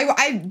mate. Yeah,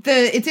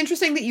 it's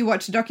interesting that you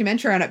watched a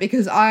documentary on it,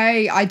 because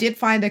I did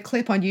find a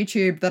clip on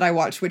YouTube that I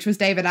watched, which was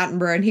David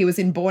Attenborough, and he was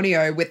in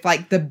Borneo with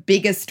like the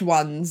biggest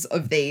ones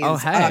of these. Oh,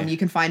 hey. You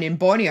can find in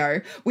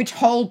Borneo, which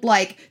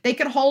they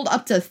can hold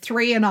up to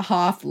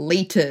 3.5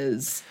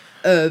 liters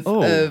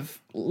of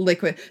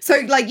liquid.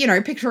 So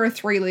picture a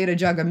 3-liter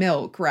jug of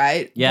milk,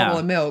 right? Yeah. Bottle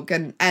of milk,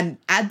 and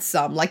add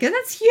some, and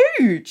that's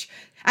huge.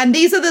 And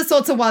these are the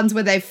sorts of ones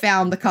where they've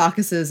found the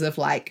carcasses of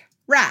like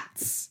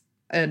rats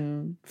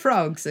and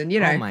frogs and,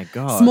 oh my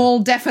God, small,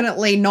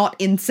 definitely not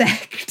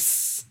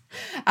insects,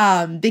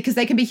 because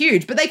they can be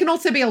huge, but they can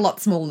also be a lot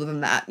smaller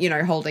than that,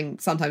 holding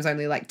sometimes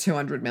only like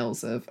 200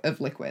 mils of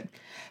liquid.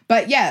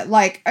 But yeah,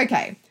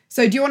 okay.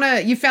 So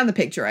you found the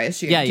picture, I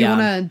assume. Yeah, do you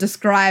want to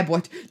describe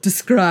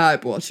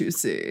what you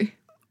see?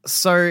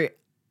 So,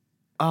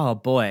 oh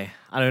boy,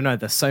 I don't know.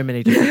 There's so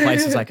many different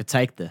places I could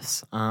take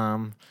this.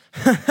 No,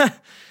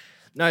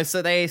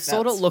 so they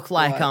sort of look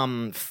like,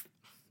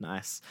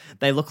 nice.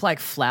 They look like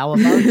flower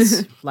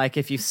buds. Like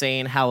if you've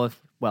seen how a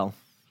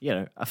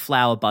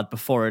flower bud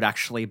before it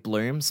actually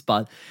blooms,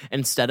 but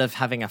instead of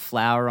having a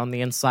flower on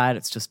the inside,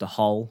 it's just a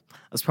hole.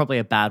 That's probably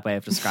a bad way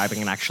of describing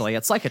it, actually.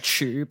 It's like a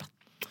tube.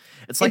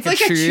 It's like a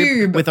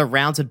tube with a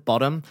rounded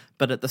bottom,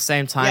 but at the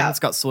same time, it's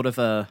got sort of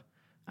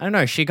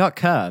she got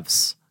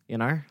curves,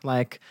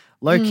 like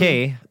low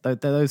key,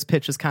 those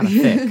pictures kind of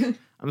thick.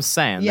 I'm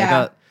saying,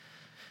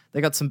 they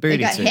got some booty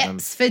to them. They got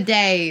hips for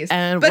days.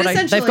 And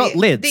they've got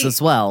lids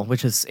as well,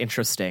 which is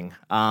interesting.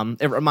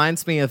 It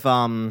reminds me of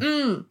what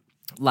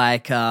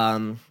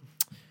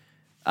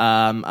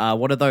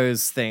are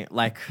those things,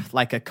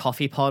 like a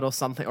coffee pot or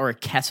something, or a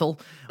kettle,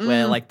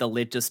 where like the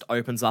lid just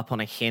opens up on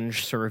a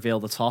hinge to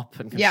reveal the top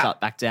and can shut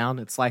back down.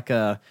 It's like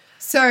a...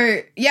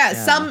 So,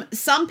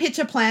 some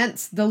pitcher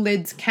plants, the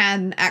lids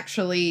can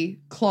actually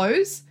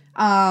close,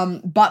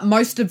 but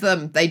most of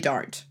them, they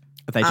don't.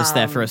 Are they just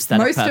there for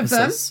aesthetic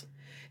purposes?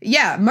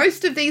 yeah,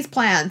 most of these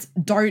plants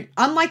don't,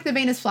 unlike the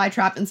Venus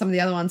flytrap and some of the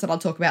other ones that I'll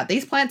talk about,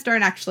 these plants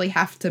don't actually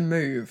have to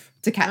move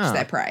to catch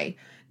their prey.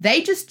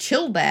 They just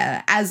chill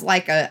there as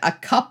like a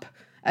cup,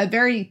 a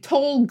very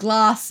tall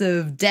glass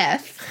of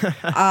death.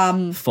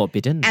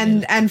 Forbidden.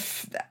 And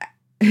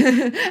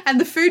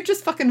the food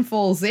just fucking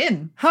falls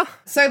in. Huh.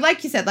 So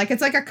like you said, like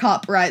it's like a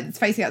cup, right? It's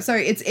facing up. So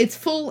it's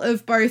full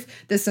of both,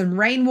 there's some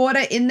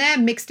rainwater in there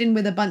mixed in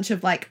with a bunch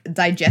of like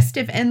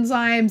digestive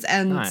enzymes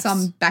and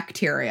some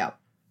bacteria.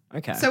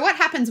 Okay. So what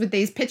happens with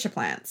these pitcher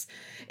plants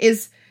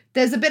is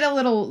there's a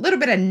little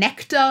bit of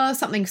nectar,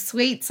 something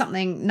sweet,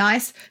 something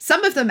nice.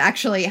 Some of them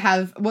actually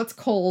have what's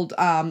called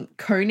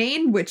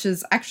conine, which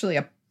is actually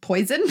a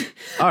poison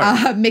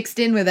mixed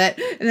in with it,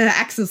 and then it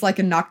acts as like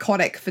a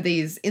narcotic for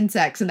these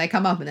insects, and they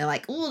come up and they're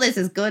like, oh, this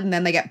is good, and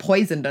then they get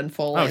poisoned and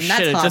fall in. Shit,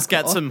 That's it hardcore. just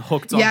gets them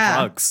hooked on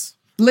drugs.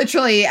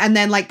 Literally, and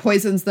then like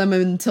poisons them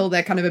until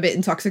they're kind of a bit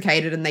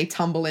intoxicated and they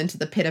tumble into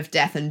the pit of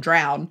death and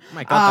drown. Oh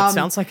my god, that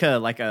sounds like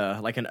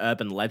an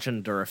urban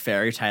legend or a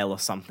fairy tale or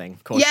something.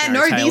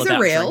 These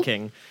are real.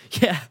 Drinking.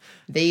 Yeah.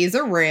 These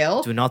are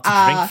real. Do not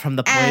drink from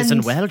the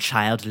poison well,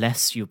 child,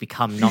 lest you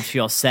become not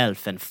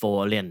yourself and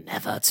fall in,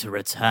 never to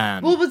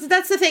return. Well,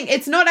 that's the thing.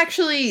 It's not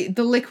actually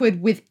the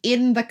liquid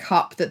within the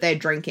cup that they're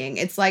drinking.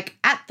 It's like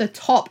at the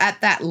top, at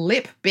that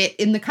lip bit,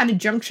 in the kind of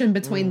junction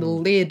between the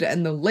lid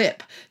and the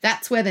lip.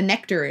 That's where the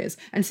nectar is.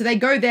 And so they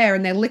go there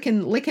and they're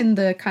licking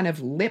the kind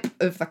of lip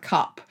of the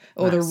cup.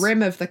 Or the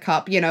rim of the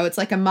cup. You know, it's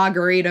like a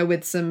margarita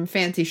with some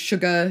fancy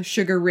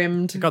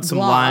sugar-rimmed Got some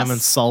glass. lime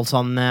and salt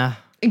on there.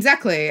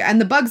 Exactly.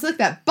 And the bugs lick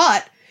that.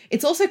 But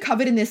it's also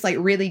covered in this like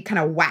really kind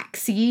of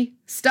waxy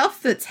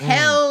stuff that's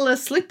hella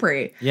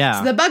slippery. Yeah.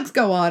 So the bugs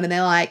go on and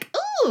they're like,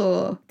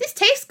 ooh, this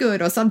tastes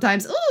good. Or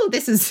sometimes, ooh,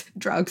 this is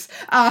drugs.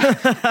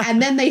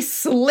 And then they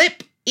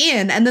slip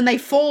in and then they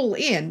fall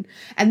in.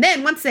 And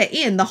then once they're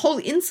in, the whole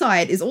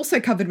inside is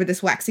also covered with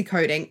this waxy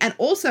coating. And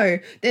also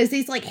there's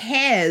these like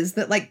hairs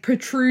that like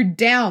protrude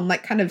down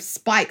like kind of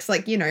spikes.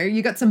 Like, you know,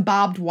 you got some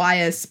barbed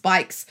wire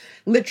spikes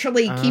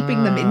literally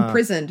keeping them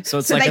imprisoned. So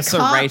it's so like they a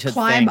serrated can't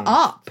climb thing.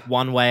 up.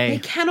 One way. They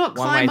cannot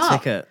one-way climb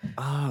up. ticket.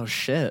 Oh,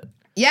 shit.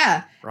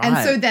 Yeah. Right.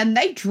 And so then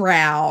they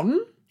drown.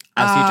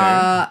 As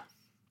you do.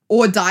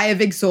 Or die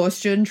of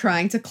exhaustion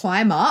trying to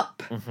climb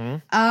up.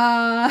 And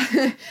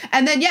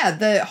then,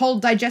 the whole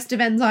digestive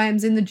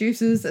enzymes in the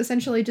juices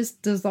essentially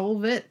just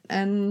dissolve it.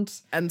 And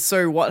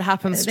so what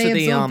happens to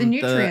the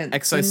nutrients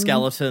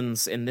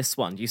exoskeletons in this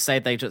one? You say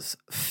they just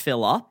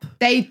fill up?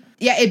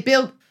 It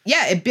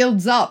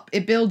builds up.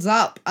 It builds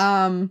up.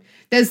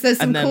 There's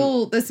some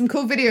cool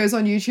videos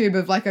on YouTube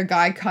of like a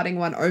guy cutting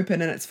one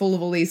open and it's full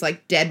of all these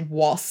like dead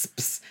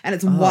wasps and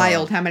it's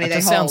wild how many they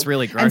hold. That sounds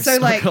really gross. And so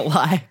not gonna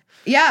lie.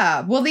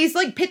 Yeah, well, these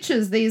like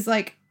pitchers, these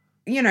like,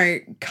 you know,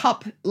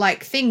 cup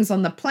like things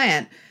on the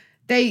plant,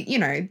 they're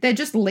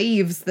just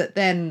leaves that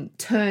then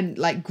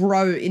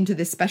grow into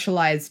this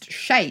specialized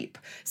shape.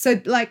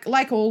 So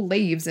like all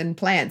leaves in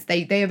plants,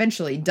 they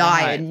eventually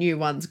die and new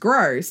ones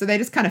grow. So they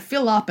just kind of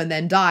fill up and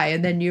then die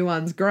and then new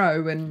ones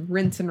grow and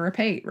rinse and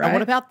repeat, right? And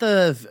what about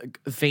the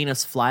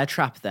Venus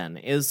flytrap then?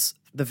 Is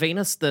the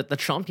Venus, the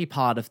chumpy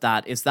part of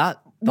that, is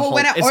that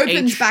when it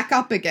opens back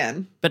up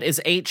again. But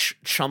is each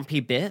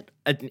chumpy bit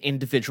an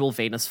individual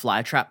Venus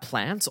flytrap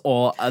plant,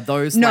 or are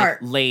those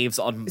leaves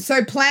on?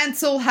 So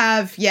plants will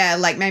have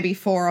like maybe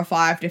 4 or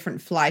 5 different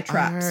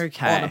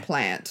flytraps on a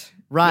plant.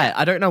 Right. Yeah.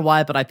 I don't know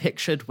why, but I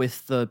pictured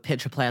with the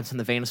pitcher plants and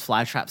the Venus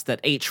flytraps that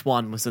each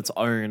one was its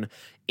own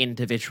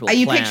individual plant. Are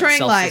you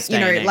picturing like, you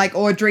know, like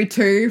Audrey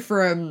 2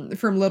 from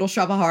Little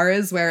Shop of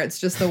Horrors, where it's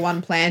just the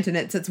one plant and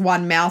it's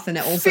one mouth and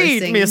it also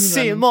sings? Feed me,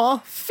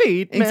 Seymour.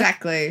 Feed me.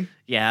 Exactly.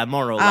 Yeah,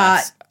 more or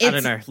less. I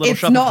don't know. Little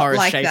Shop of Horrors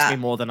like shapes me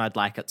more than I'd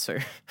like it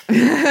to.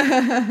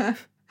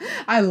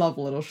 I love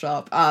Little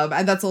Shop.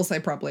 And that's also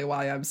probably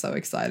why I'm so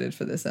excited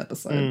for this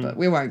episode, but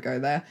we won't go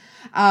there.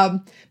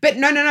 But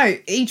no.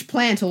 Each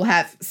plant will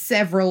have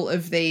several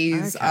of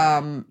these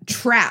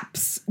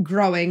traps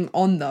growing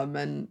on them.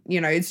 And, you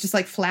know, it's just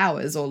like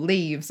flowers or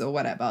leaves or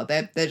whatever.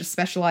 They're just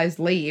specialized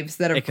leaves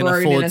that have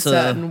grown in a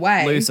certain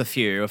way. Lose a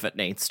few if it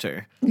needs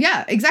to.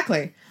 Yeah,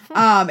 exactly.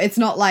 It's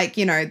not like,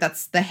 you know,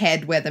 that's the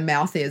head where the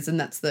mouth is and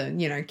that's the,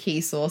 you know, key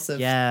source of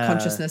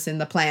consciousness in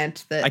the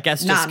plant. That, I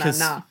guess just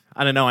because,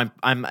 I don't know,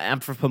 I'm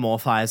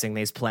anthropomorphizing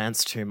these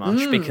plants too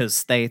much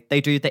because they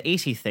do the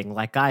eaty thing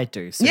like I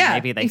do. So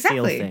maybe they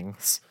feel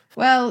things.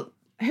 Well,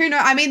 who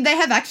knows? I mean, they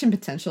have action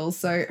potential,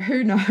 so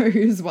who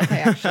knows what they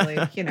actually,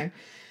 you know.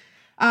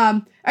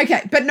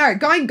 Okay, but no,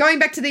 going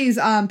back to these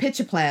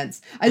pitcher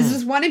plants, there's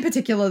just one in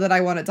particular that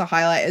I wanted to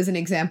highlight as an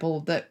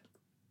example that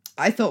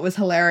I thought was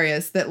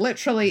hilarious, that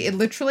it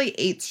literally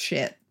eats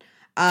shit.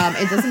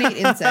 It doesn't eat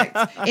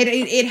insects.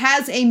 It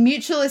has a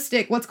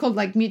mutualistic, what's called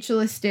like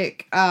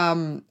mutualistic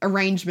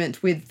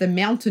arrangement with the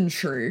mountain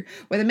shrew,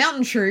 where the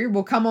mountain shrew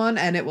will come on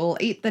and it will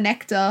eat the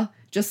nectar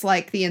just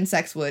like the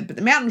insects would, but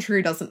the mountain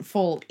shrew doesn't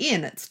fall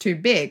in, it's too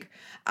big.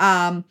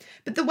 But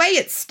the way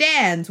it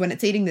stands when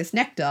it's eating this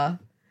nectar,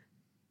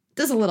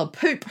 does a little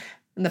poop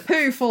and the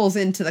poo falls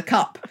into the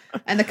cup,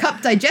 and the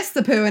cup digests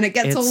the poo, and it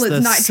gets all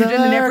its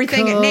nitrogen and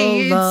everything it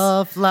needs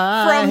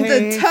from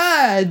the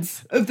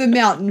turds of the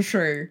mountain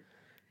shrew.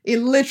 It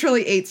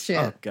literally eats shit.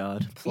 Oh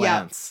god,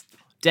 plants!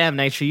 Yep. Damn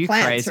nature, you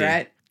plants,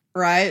 crazy!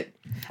 Right.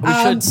 We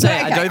should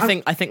say,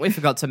 okay, I think we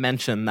forgot to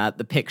mention that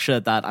the picture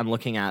that I'm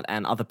looking at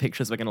and other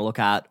pictures we're going to look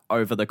at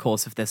over the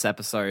course of this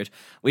episode,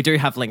 we do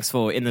have links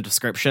for in the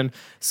description.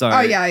 So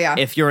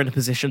if you're in a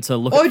position to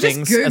look at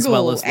things Google as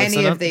well as listen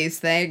any of these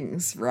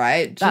things,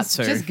 right?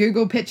 Just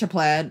Google pitcher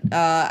plant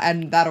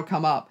and that'll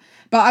come up.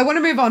 But I want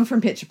to move on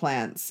from pitcher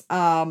plants.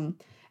 And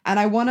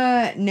I want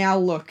to now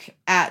look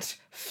at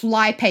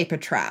flypaper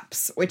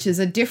traps, which is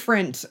a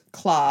different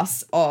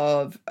class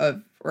of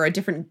or a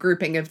different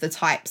grouping of the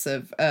types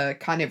of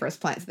carnivorous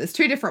plants. There's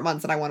two different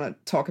ones that I want to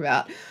talk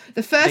about.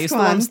 The first These one...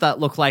 the ones that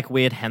look like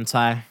weird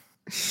hentai?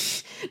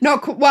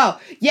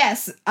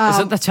 Yes. Is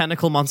it the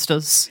tentacle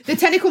monsters? The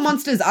tentacle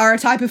monsters are a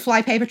type of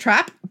flypaper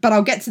trap, but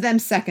I'll get to them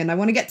second. I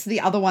want to get to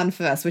the other one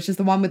first, which is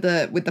the one with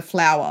the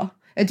flower.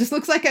 It just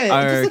looks like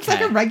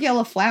a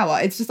regular flower.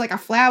 It's just like a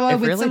flower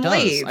with really some does.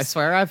 leaves. I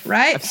swear I've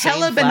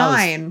hella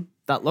benign.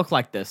 That look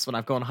like this when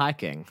I've gone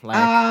hiking. Like,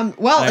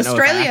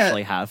 Australia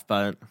actually have,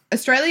 but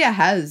Australia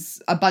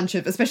has a bunch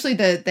of, especially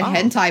the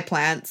hentai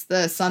plants,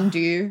 the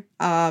sundew.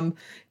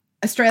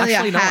 Australia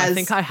has. I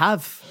think I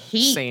have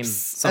seen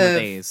some of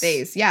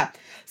these. Yeah.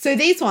 So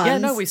these ones. Yeah,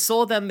 no, we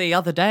saw them the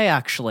other day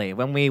actually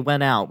when we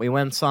went out. We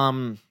went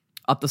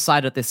up the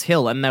side of this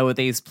hill, and there were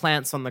these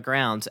plants on the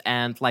ground,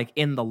 and like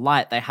in the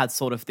light, they had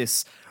sort of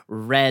this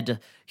red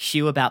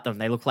hue about them.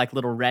 They look like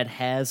little red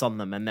hairs on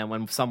them, and then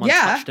when someone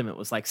touched them, it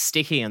was like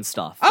sticky and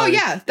stuff. Oh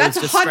yeah, that's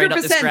 100%. Straight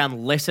up this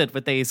ground littered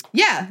with these.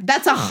 Yeah,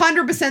 that's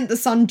 100% the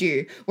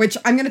sundew, which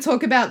I'm going to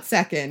talk about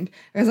second,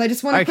 because I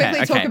just want to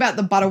quickly talk about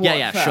the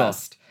butterwort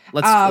first.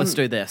 Sure. Let's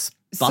do this.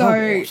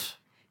 Butterwort.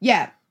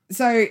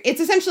 So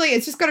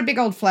it's just got a big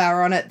old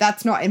flower on it.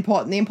 That's not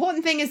important. The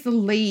important thing is the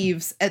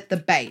leaves at the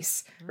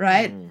base,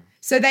 right?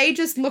 So they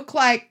just look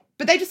like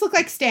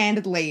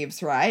standard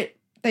leaves, right?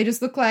 They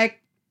just look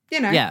like,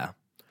 Yeah.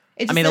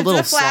 It's a little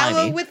flower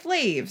slimy with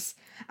leaves.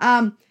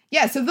 So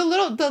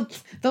the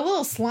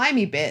little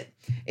slimy bit,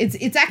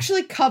 it's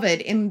actually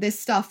covered in this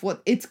stuff.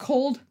 What it's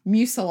called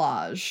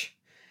mucilage.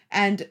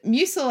 And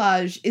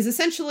mucilage is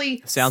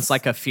essentially... Sounds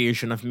like a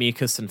fusion of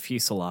mucus and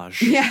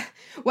fuselage. Yeah.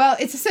 Well,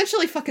 it's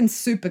essentially fucking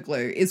super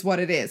glue is what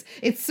it is.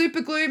 It's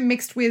super glue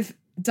mixed with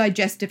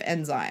digestive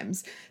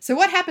enzymes. So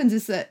what happens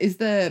is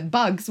the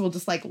bugs will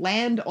just like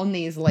land on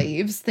these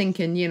leaves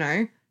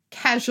thinking,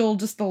 casual,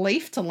 just a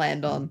leaf to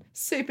land on.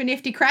 Super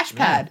nifty crash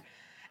pad.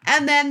 Yeah.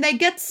 And then they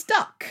get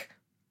stuck.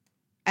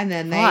 And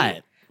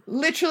then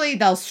literally,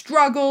 they'll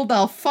struggle,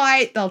 they'll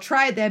fight, they'll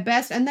try their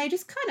best, and they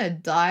just kind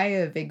of die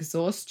of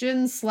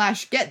exhaustion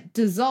 / get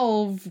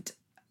dissolved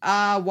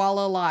while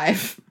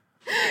alive.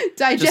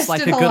 Digested just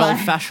like a alive. good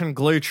old-fashioned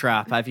glue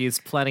trap. I've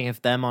used plenty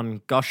of them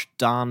on gosh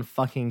darn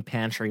fucking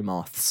pantry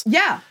moths.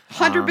 Yeah,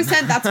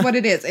 100% that's what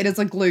it is. It is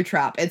a glue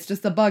trap. It's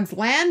just the bugs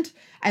land,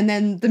 and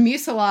then the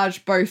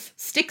mucilage both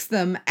sticks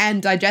them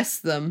and digests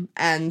them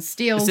and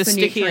steals the nutrients. Is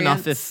this sticky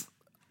enough if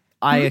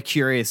I, a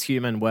curious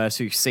human, were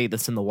to see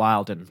this in the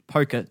wild and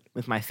poke it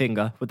with my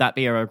finger? Would that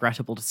be a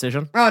regrettable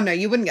decision? Oh, no,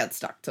 you wouldn't get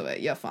stuck to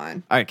it. You're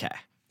fine. Okay.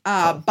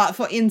 Cool. But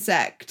for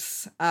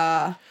insects,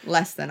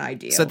 less than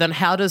ideal. So then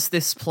how does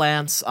this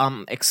plant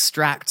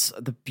extract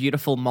the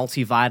beautiful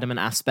multivitamin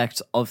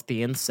aspect of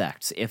the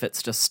insect if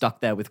it's just stuck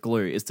there with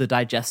glue? Is the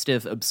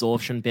digestive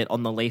absorption bit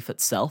on the leaf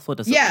itself, or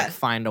does it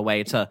find a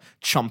way to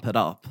chomp it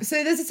up?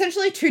 So there's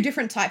essentially two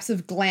different types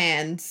of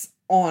glands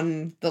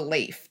on the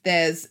leaf.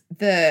 There's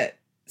the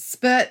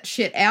spurt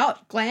shit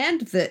out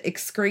gland that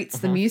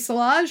excretes the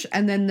mucilage,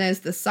 and then there's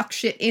the suck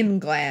shit in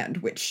gland,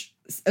 which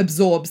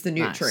absorbs the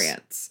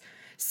nutrients. Nice.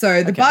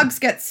 So the bugs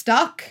get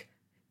stuck,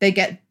 they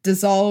get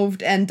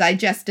dissolved and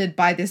digested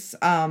by this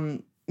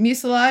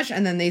mucilage,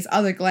 and then these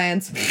other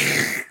glands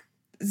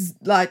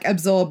like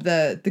absorb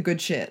the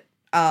good shit.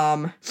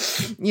 Get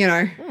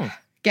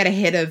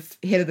ahead of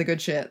the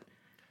good shit.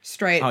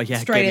 Straight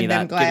in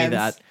them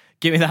glands.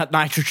 Give me that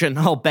nitrogen,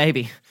 oh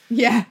baby.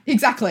 Yeah,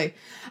 exactly.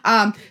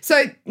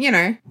 So,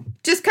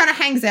 just kind of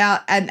hangs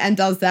out and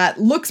does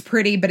that. Looks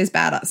pretty, but is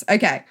badass.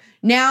 Okay.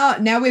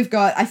 Now we've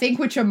got, I think,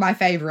 which are my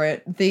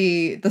favorite,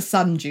 the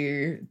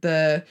sundew.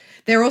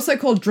 They're also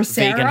called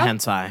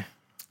Drosera.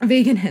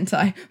 Vegan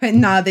hentai. But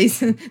nah,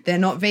 they're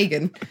not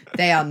vegan.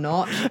 They are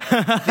not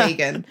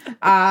vegan.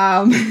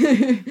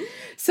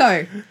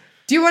 So,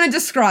 do you want to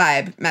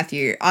describe,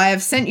 Matthew? I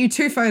have sent you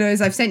two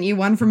photos. I've sent you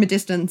one from a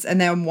distance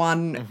and then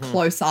one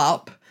close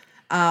up.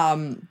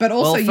 But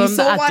also you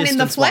saw one in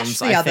the flesh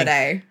the other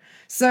day.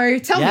 So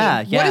tell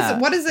me,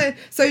 what is it?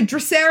 So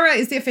Drosera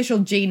is the official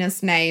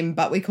genus name,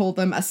 but we call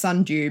them a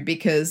sundew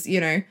because,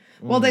 they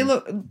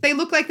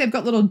look like they've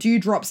got little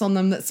dewdrops on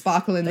them that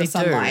sparkle in the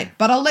sunlight. Do.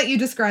 But I'll let you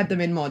describe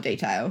them in more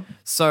detail.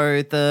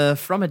 So the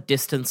from a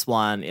distance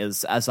one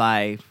is, as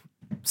I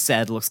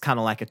said, looks kind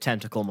of like a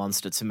tentacle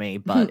monster to me,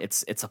 but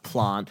it's a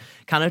plant.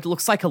 Kind of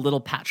looks like a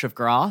little patch of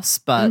grass,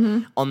 but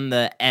on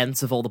the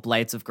ends of all the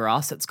blades of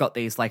grass, it's got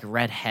these like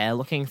red hair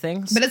looking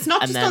things. But it's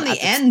not just on the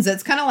ends,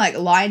 it's kind of like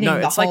lining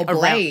the whole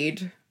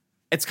blade.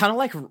 It's kind of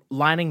like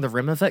lining the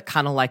rim of it,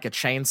 kind of like a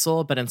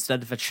chainsaw, but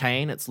instead of a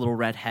chain, it's little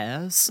red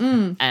hairs.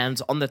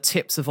 And on the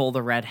tips of all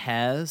the red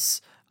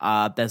hairs,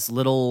 there's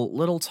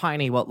little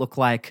tiny what look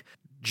like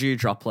dew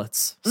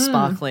droplets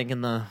sparkling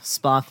in the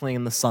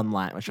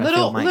sunlight, which I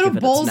feel might give it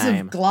its name. Little balls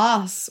of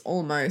glass,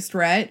 almost,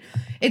 right?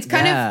 It's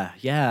kind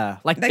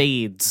of like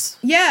beads.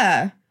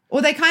 Yeah,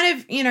 or they kind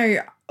of, you know,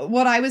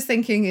 what I was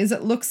thinking is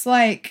it looks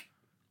like.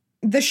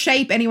 The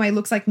shape, anyway,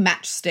 looks like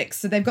matchsticks.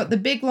 So they've got the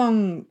big,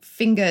 long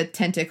finger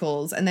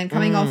tentacles, and then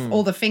coming off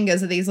all the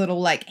fingers are these little,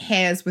 like,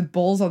 hairs with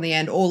balls on the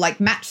end, or, like,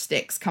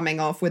 matchsticks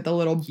coming off with the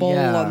little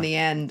ball on the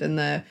end and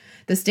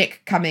the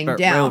stick coming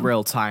down.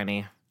 Real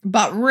tiny.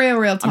 But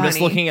real tiny. I'm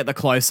just looking at the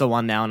closer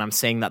one now, and I'm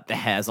seeing that the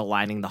hairs are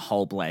lining the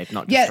whole blade,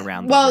 not just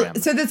around the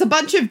rim. So there's a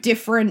bunch of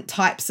different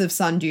types of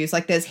sundews.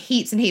 Like, there's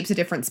heaps and heaps of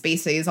different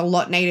species, a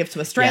lot native to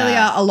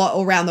Australia, a lot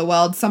all around the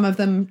world. Some of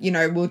them, you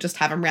know, will just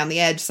have them around the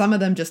edge. Some of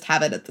them just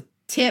have it at the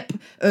tip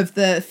of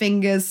the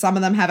fingers. Some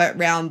of them have it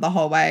round the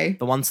whole way.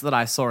 The ones that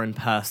I saw in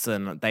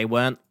person, they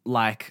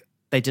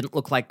didn't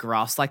look like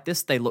grass like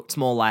this. They looked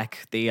more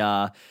like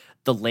the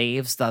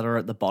leaves that are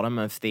at the bottom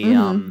of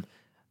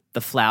the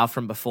flower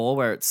from before,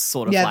 where it's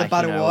sort of like,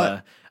 the you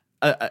know,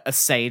 a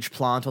sage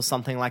plant or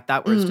something like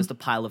that, where it's just a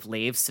pile of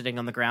leaves sitting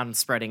on the ground and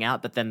spreading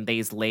out. But then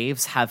these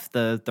leaves have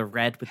the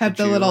red with the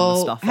dew and the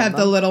stuff on them. Have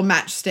the little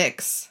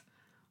matchsticks.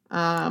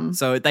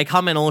 So they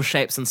come in all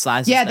shapes and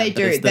sizes. Yeah, they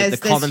do. The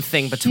common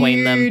thing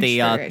between them.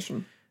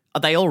 Variation.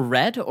 Are they all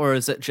red, or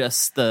is it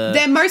just the?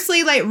 They're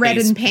mostly like red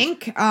and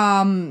pink.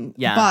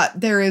 But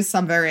there is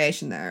some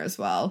variation there as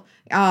well.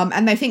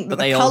 And they think that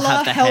the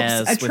color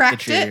helps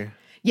attract it.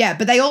 Yeah,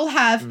 but they all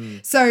have.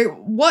 So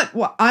what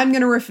I'm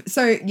going to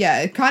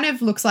it kind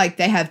of looks like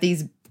they have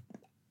these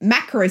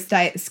macro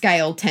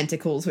scale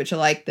tentacles, which are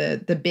like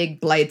the big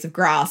blades of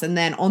grass, and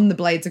then on the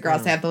blades of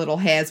grass they have the little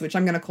hairs, which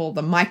I'm going to call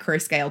the micro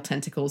scale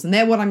tentacles, and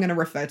they're what I'm going to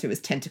refer to as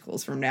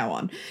tentacles from now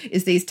on,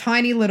 is these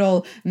tiny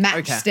little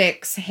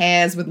matchsticks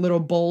hairs with little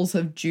balls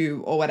of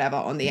dew or whatever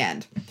on the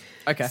end.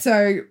 Okay.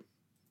 So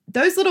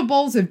those little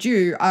balls of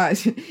dew are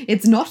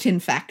it's not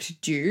in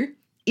fact dew,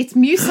 it's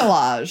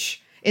mucilage.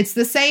 It's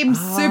the same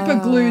super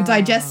glue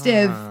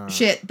digestive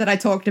shit that I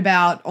talked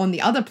about on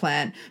the other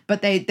plant,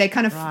 but they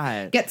kind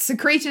of get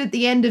secreted at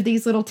the end of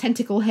these little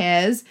tentacle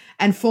hairs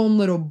and form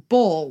little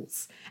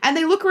balls. And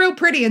they look real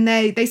pretty, and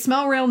they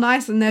smell real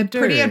nice, and they're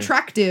pretty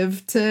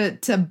attractive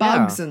to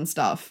bugs and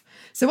stuff.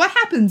 So what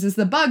happens is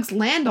the bugs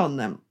land on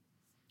them,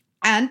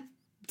 and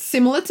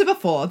similar to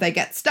before, they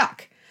get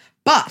stuck.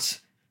 But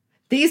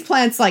these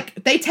plants,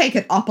 like, they take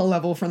it up a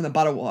level from the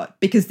butterwort,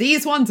 because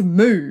these ones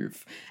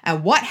move.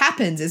 And what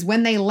happens is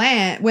when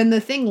the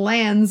thing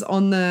lands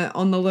on the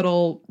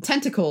little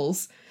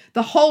tentacles,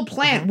 the whole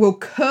plant will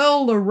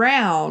curl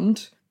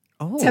around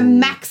to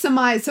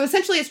maximize. So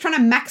essentially it's trying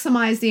to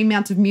maximize the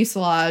amount of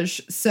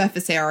mucilage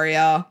surface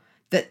area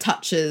that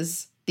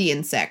touches the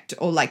insect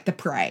or like the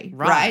prey,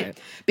 right?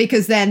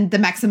 Because then the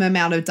maximum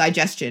amount of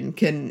digestion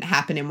can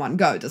happen in one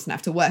go. It doesn't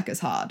have to work as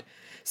hard.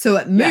 So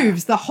it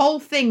moves, the whole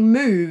thing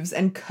moves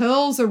and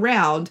curls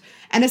around,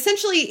 and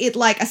essentially it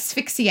like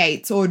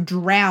asphyxiates or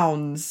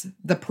drowns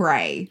the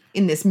prey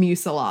in this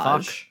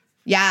mucilage. Fuck.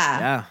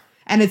 Yeah.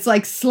 And it's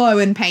like slow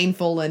and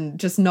painful and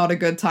just not a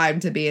good time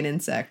to be an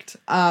insect.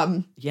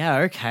 Yeah,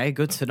 okay,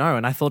 good to know.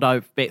 And I thought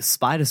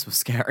spiders were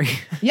scary.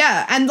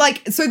 Yeah, and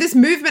like, so this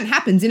movement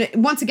happens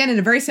once again in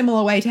a very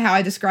similar way to how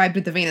I described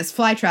with the Venus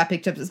flytrap,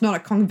 except it's not a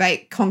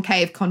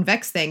concave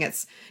convex thing.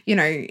 It's, you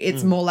know,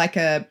 it's more like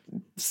a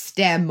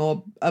stem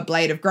or a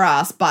blade of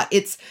grass, but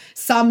it's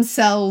some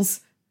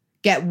cells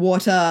get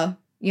water,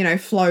 you know,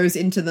 flows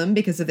into them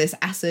because of this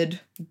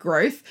acid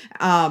growth,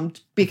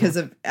 because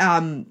of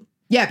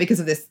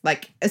this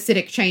like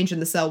acidic change in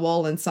the cell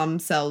wall, and some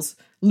cells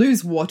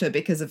lose water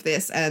because of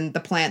this, and the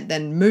plant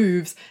then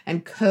moves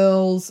and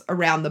curls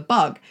around the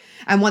bug.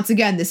 And once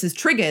again, this is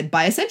triggered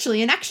by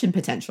essentially an action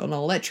potential, an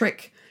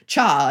electric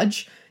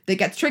charge that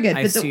gets triggered.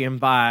 I assume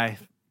by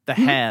the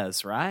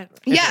hairs, right?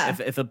 Yeah.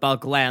 If a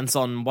bug lands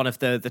on one of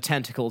the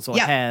tentacles or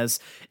hairs,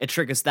 it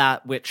triggers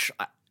that, which,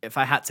 if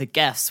I had to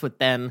guess, would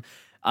then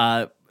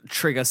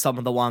trigger some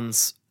of the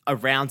ones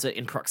around it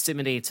in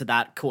proximity to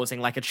that, causing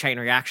like a chain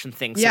reaction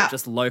thing. So it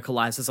just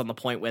localizes on the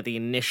point where the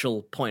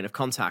initial point of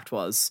contact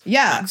was,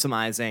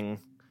 maximizing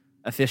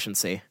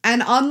efficiency.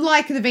 And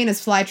unlike the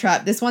Venus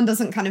flytrap, this one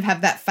doesn't kind of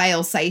have that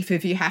fail safe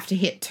if you have to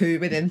hit 2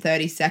 within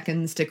 30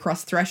 seconds to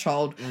cross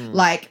threshold.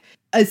 Like,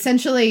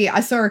 essentially, I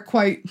saw a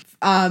quote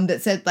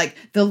that said, like,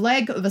 the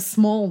leg of a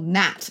small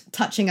gnat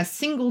touching a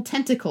single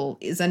tentacle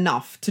is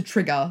enough to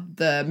trigger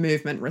the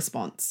movement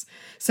response.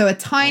 So a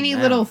tiny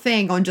little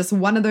thing on just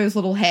one of those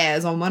little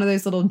hairs, on one of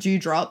those little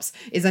dewdrops,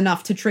 is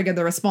enough to trigger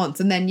the response.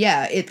 And then,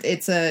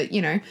 it's a,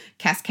 you know,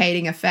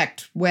 cascading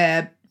effect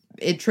where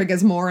it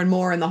triggers more and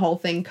more and the whole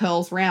thing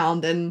curls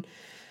round. And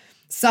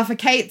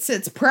suffocates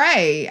its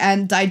prey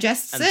and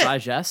digests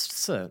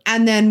it.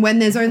 And then when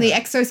there's only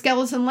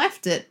exoskeleton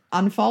left, it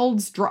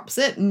unfolds, drops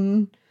it,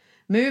 and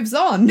moves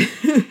on.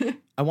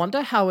 I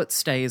wonder how it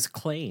stays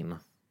clean.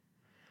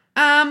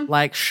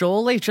 Like,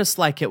 surely just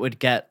like it would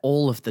get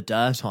all of the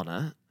dirt on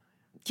it.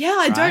 Yeah,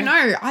 I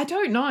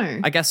don't know.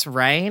 I guess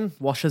rain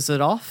washes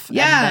it off.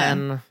 Yeah.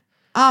 And then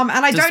and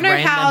I don't know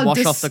how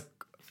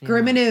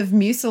discriminative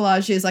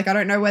mucilage is. Like, I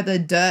don't know whether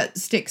dirt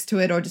sticks to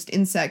it or just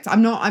insects.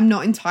 I'm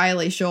not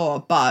entirely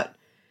sure, but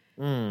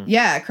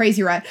yeah,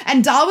 crazy, right?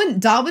 And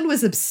Darwin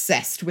was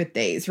obsessed with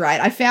these, right?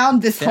 I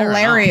found this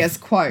hilarious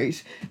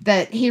quote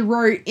that he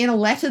wrote in a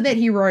letter that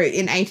he wrote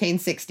in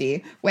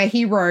 1860, where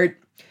he wrote,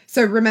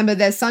 so remember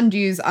there's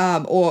sundews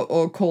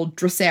or called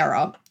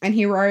Drosera, and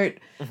he wrote,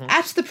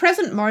 at the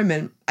present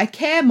moment, I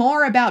care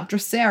more about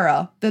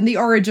Drosera than the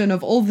origin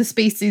of all the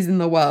species in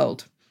the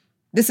world.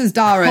 This is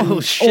Darwin,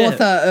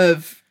 author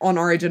of On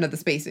Origin of the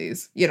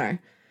Species, you know.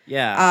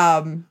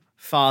 Yeah.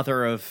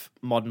 Father of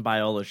modern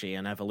biology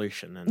and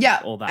evolution and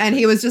all that. And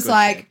he was just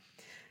like,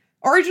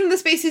 Origin of the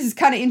Species is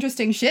kind of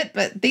interesting shit,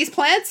 but these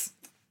plants,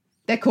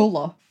 they're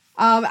cooler.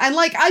 And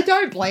like, I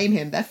don't blame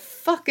him. They're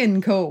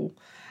fucking cool.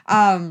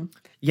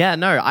 Yeah,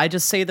 no, I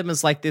just see them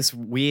as like this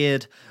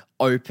weird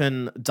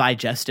open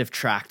digestive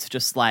tract,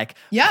 just like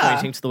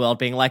pointing to the world,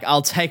 being like,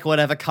 I'll take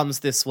whatever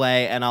comes this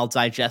way and I'll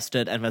digest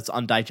it, and if it's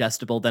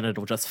undigestible, then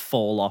it'll just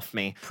fall off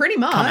me. Pretty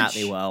much. Come at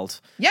me, world.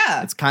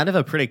 Yeah. It's kind of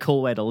a pretty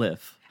cool way to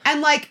live.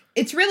 And like,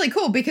 it's really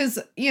cool because,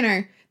 you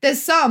know,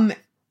 there's some,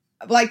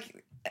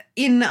 like,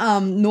 in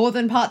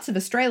northern parts of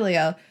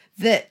Australia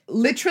that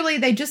literally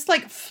they just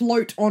like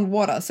float on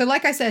water. So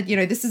like I said, you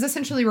know, this is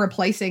essentially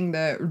replacing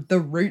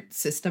the root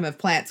system of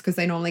plants because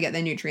they normally get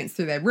their nutrients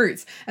through their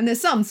roots. And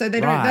there's some, so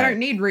they don't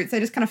need roots. They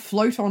just kind of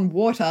float on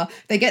water.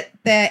 They get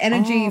their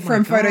energy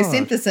from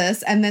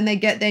photosynthesis, and then they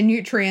get their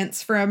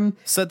nutrients from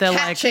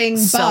catching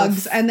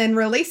bugs and then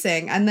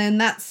releasing. And then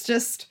that's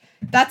just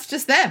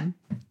them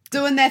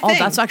doing their thing. Oh,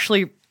 that's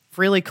actually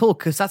really cool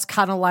because that's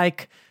kind of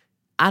like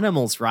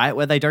animals, right?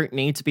 Where they don't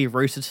need to be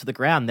rooted to the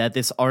ground. They're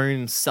this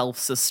own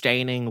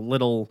self-sustaining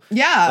little...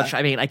 Yeah. Which,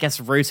 I mean, I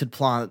guess rooted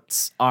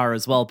plants are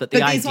as well, but the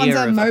these idea ones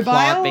are of mobile? a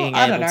plant being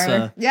able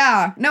to...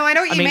 Yeah. No, I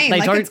know what you mean.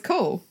 Like, it's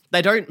cool.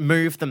 They don't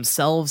move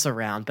themselves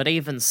around, but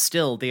even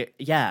still,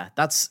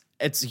 it's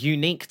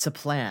unique to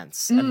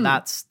plants, and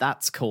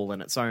that's cool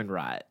in its own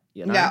right,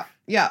 you know?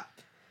 Yeah.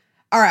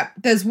 All right.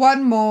 There's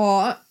one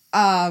more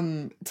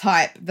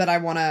type that I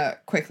want to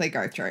quickly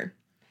go through.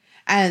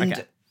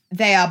 And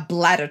they are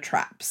bladder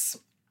traps.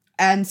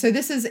 And so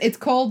it's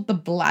called the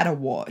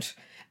bladderwort.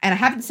 And I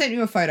haven't sent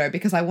you a photo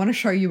because I want to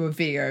show you a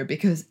video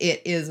because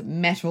it is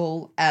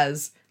metal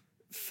as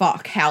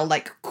fuck how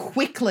like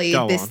quickly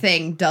this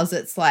thing does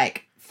its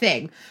like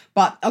thing.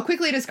 But I'll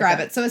quickly describe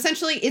it. So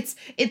essentially it's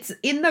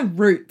in the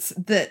roots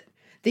that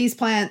these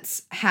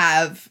plants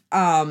have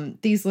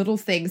these little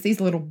things, these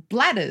little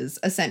bladders,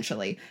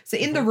 essentially. So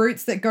in the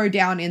roots that go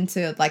down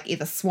into like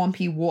either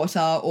swampy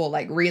water or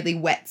like really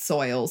wet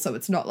soil. So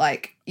it's not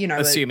like, you know,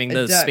 assuming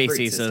a the dirt species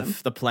root system.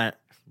 of the plant.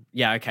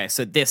 Yeah, okay.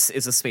 So this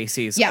is a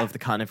species of the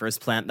carnivorous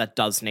plant that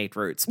does need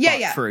roots,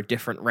 but for a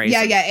different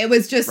reason. Yeah. It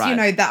was just, you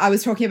know, that I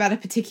was talking about a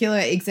particular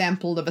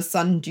example of a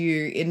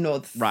sundew in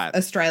North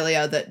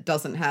Australia that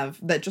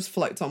that just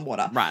floats on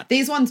water. Right.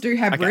 These ones do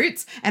have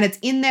roots, and it's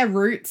in their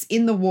roots,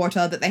 in the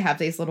water, that they have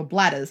these little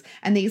bladders.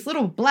 And these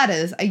little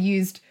bladders are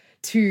used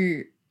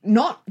to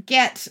not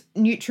get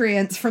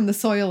nutrients from the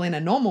soil in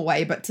a normal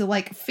way, but to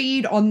like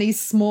feed on these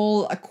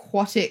small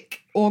aquatic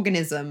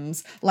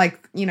organisms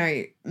like, you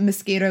know,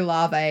 mosquito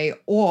larvae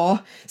or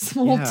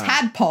small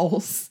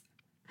tadpoles.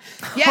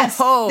 Yes,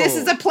 this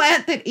is a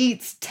plant that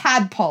eats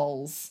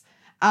tadpoles.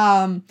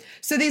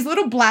 So these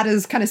little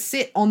bladders kind of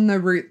sit on the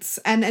roots,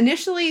 and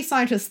initially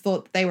scientists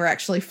thought they were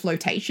actually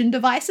flotation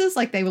devices,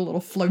 like they were little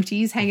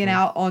floaties hanging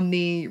out on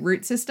the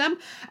root system.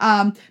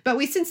 But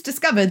we since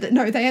discovered that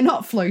no, they are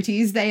not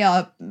floaties, they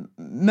are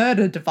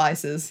murder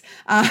devices.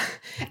 And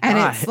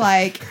it's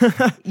like,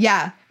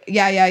 yeah.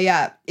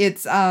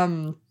 It's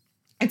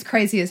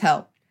crazy as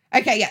hell.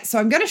 Okay, yeah, so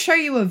I'm going to show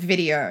you a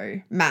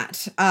video,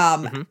 Matt,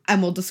 and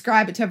we'll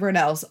describe it to everyone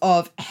else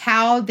of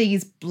how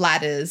these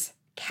bladders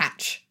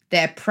catch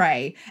their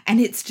prey,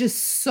 and it's just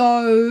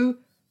so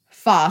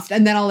fast,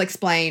 and then I'll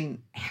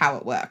explain how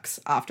it works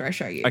after I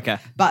show you. Okay.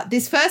 But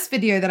this first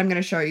video that I'm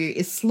going to show you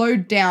is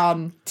slowed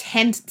down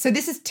 10, so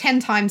this is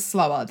 10 times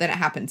slower than it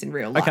happens in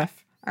real life. Okay.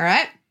 All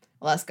right?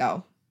 Let's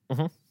go.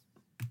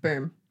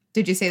 Boom.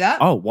 Did you see that?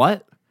 Oh,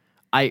 what?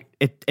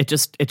 It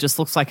just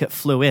looks like it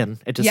flew in.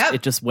 It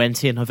just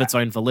went in of its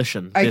own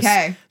volition.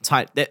 Okay.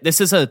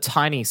 This is a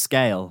tiny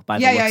scale by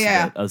the looks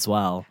of it as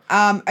well.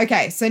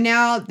 Okay, so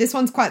now this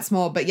one's quite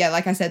small, but yeah,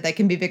 like I said, they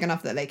can be big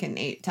enough that they can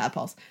eat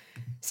tadpoles.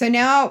 So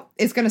now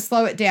it's going to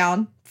slow it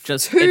down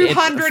just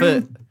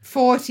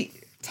 240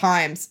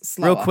 times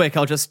slower. Real quick,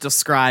 I'll just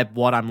describe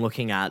what I'm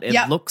looking at.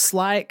 It looks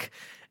like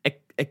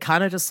it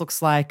kind of just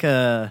looks like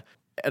a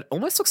it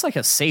almost looks like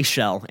a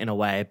seashell in a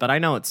way, but I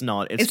know it's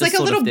not. It's just like a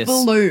sort little of this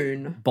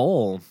balloon.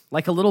 ball,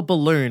 like a little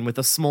balloon with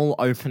a small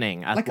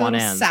opening at Like a one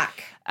little end.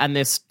 sack. And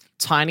this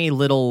tiny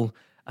little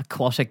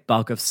aquatic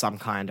bug of some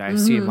kind, I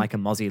assume like a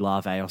mozzie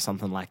larvae or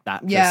something like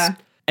that. Yeah.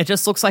 It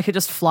just looks like it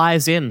just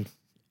flies in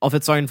of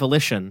its own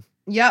volition.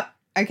 Yep.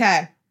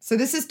 Okay. So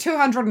this is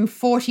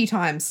 240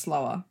 times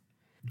slower.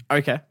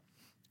 Okay,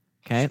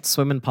 it's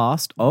swimming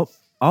past. Oh.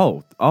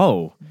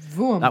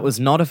 Vroom. That was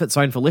not of its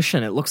own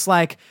volition. It looks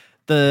like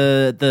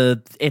did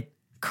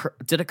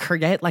it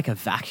create like a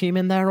vacuum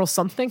in there or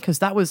something? Because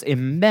that was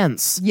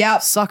immense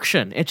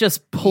suction. It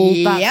just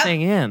pulled that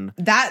thing in.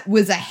 That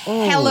was a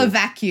hella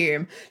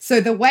vacuum. So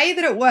the way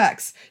that it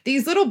works,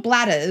 these little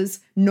bladders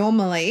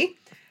normally,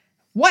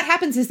 what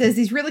happens is there's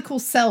these really cool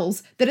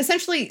cells that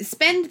essentially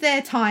spend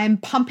their time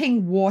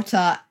pumping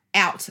water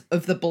out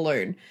of the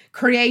balloon,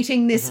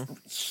 creating this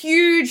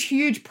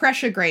huge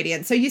pressure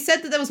gradient. So you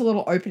said that there was a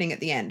little opening at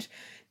the end,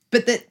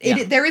 but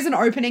there is an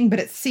opening, but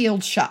it's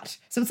sealed shut.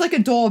 So it's like a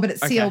door, but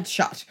it's sealed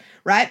shut,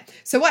 right?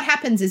 So what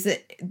happens is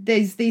that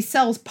these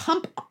cells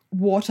pump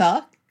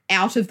water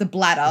out of the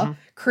bladder,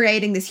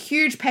 creating this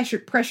huge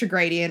pressure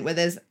gradient where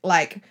there's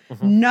like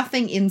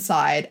nothing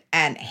inside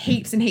and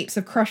heaps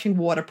of crushing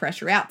water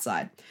pressure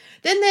outside.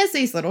 Then there's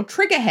these little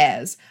trigger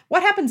hairs.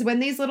 What happens when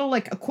these little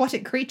like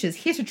aquatic creatures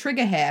hit a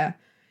trigger hair?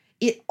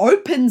 It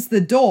opens the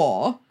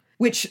door,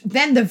 which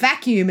then the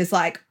vacuum is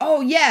like,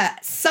 oh yeah,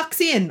 sucks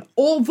in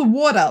all the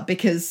water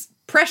because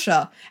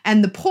pressure.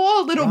 And the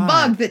poor little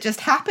bug that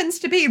just happens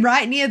to be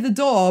right near the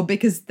door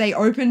because they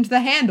opened the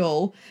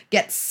handle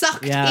gets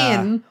sucked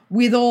in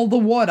with all the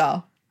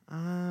water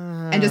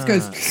and just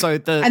goes,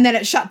 and then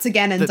it shuts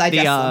again and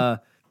digests them.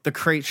 The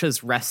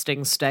creature's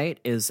resting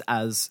state is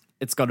as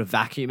it's got a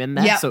vacuum in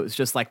there, so it's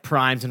just like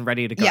primed and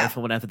ready to go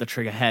for whenever the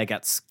trigger hair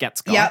gets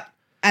got. Yep.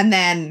 And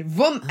then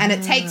boom, and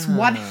it takes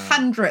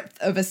 1/100th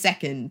of a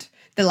second.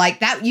 The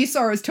like that you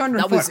saw is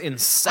 240. That was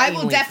insane. I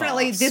will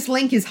definitely. Fast. This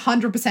link is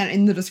 100%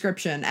 in the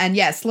description, and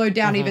slowed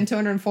down even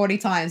 240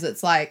 times.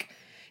 It's like,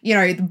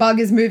 the bug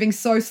is moving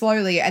so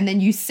slowly, and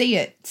then you see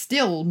it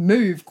still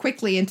move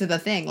quickly into the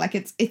thing. Like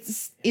it's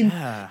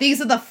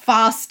these are the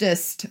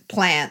fastest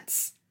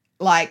plants.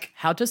 Like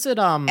how does it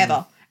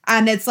ever?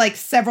 And it's like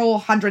several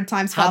hundred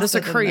times faster. How does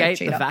it create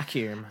the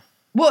vacuum?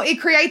 Well, it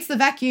creates the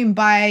vacuum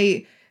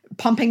by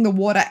pumping the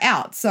water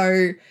out.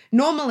 So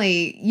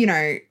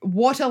normally,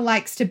 water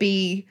likes to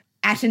be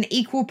at an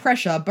equal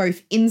pressure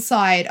both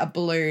inside a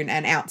balloon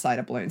and outside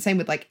a balloon. Same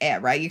with like air,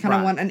 right? You kind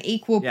of want an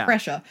equal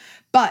pressure.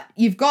 But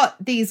you've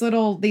got these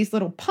little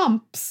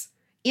pumps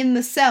in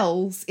the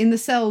cells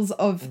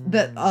of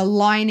that are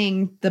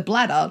lining the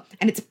bladder,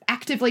 and it's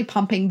actively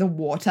pumping the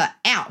water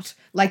out.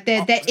 Like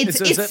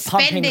it's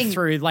pumping spending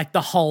through like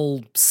the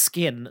whole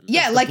skin.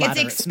 Yeah, of the like bladder.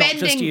 it's expending.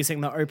 It's not just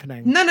using the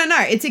opening. No.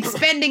 It's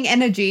expending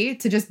energy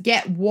to just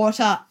get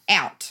water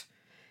out.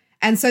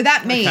 And so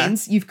that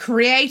means you've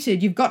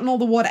gotten all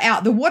the water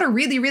out. The water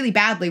really, really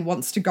badly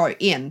wants to go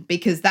in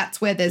because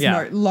that's where there's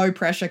no low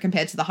pressure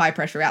compared to the high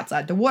pressure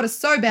outside. The water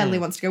so badly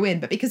wants to go in,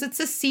 but because it's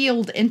a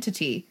sealed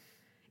entity,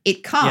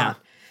 it can't. Yeah.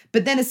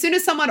 But then as soon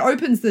as someone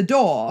opens the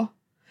door,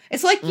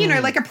 it's like,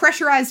 like a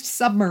pressurized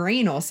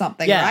submarine or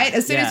something, right?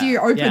 As soon as you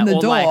open the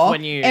door,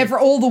 like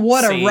all the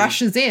water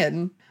rushes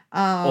in.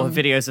 Or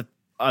videos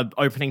of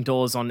opening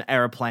doors on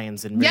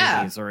airplanes in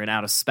movies or in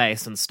outer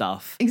space and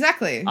stuff.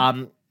 Exactly.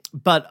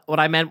 But what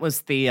I meant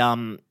was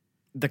the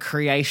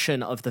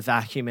creation of the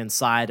vacuum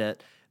inside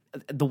it,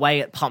 the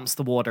way it pumps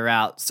the water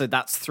out. So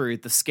that's through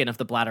the skin of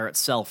the bladder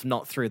itself,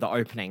 not through the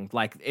opening.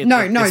 Like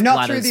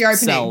not through the opening.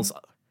 Cells.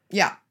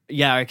 Yeah.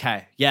 Yeah.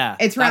 Okay. Yeah.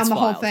 It's around the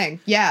whole thing.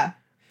 Yeah.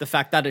 The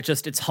fact that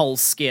its whole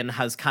skin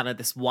has kind of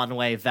this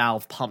one-way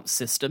valve pump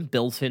system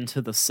built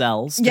into the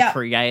cells to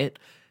create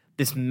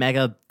this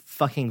mega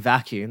fucking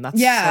vacuum.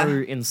 That's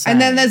so insane.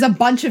 And then there's a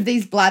bunch of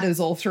these bladders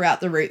all throughout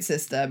the root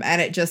system,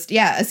 and it just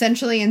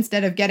essentially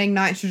instead of getting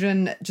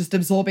nitrogen just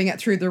absorbing it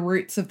through the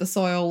roots of the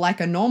soil like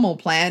a normal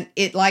plant,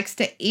 it likes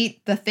to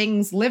eat the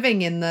things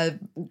living in the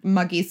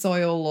muggy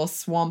soil or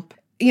swamp.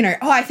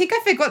 I think I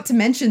forgot to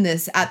mention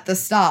this at the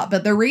start,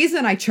 but the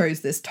reason I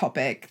chose this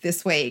topic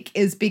this week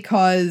is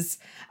because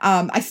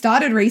I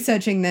started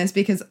researching this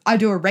because I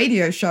do a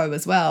radio show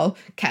as well.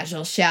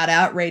 Casual shout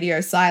out,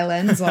 Radio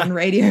Silence on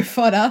Radio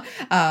Fodder.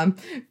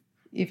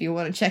 If you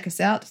want to check us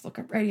out, just look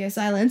up Radio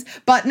Silence.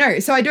 But no,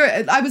 so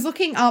I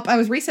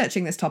was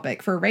researching this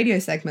topic for a radio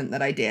segment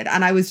that I did,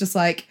 and I was just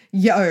like,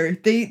 yo,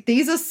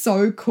 these are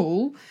so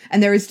cool,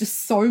 and there is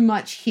just so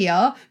much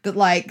here that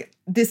like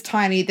this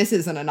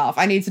isn't enough.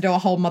 I need to do a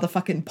whole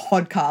motherfucking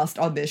podcast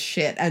on this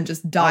shit and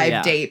just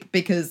dive deep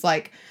because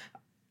like,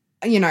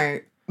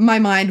 my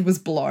mind was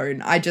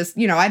blown. I just,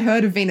 I'd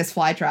heard of Venus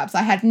flytraps.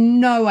 I had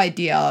no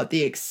idea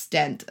the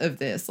extent of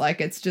this.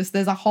 Like, it's just,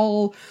 there's a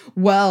whole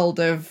world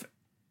of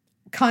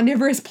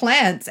carnivorous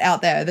plants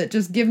out there that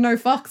just give no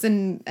fucks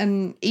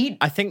and eat.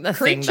 I think the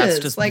creatures. thing that's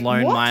just like,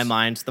 blown what? my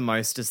mind the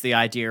most is the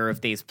idea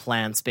of these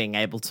plants being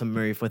able to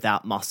move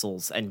without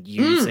muscles and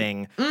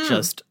using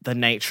just the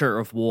nature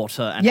of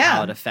water and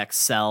how it affects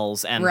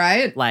cells and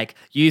like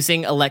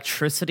using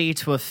electricity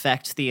to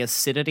affect the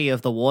acidity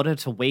of the water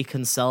to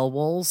weaken cell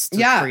walls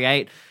to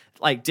create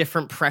like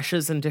different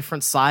pressures and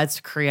different sides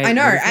to create. I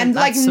know, movement. and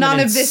like That's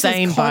none of this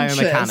is biomechanics.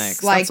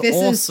 conscious. Like That's this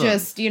awesome. is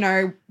just, you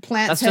know,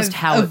 plants That's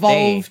have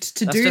evolved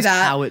to That's do just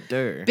that. how it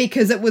do.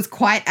 Because it was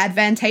quite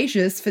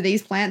advantageous for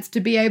these plants to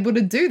be able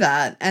to do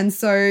that. And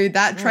so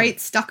that trait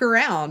stuck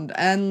around.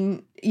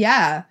 And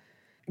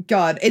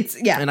God, it's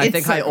And I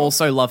think I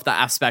also love the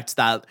aspect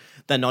that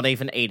they're not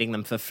even eating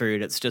them for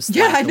food. It's just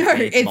I know.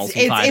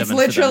 It's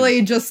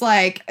literally just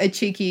like a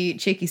cheeky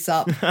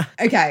sup.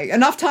 Okay,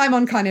 enough time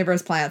on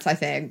carnivorous plants, I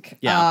think.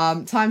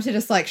 Yeah. Time to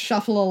just like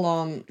shuffle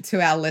along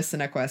to our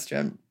listener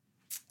question.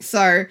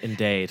 So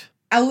Indeed.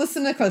 Our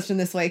listener question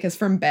this week is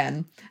from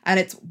Ben, and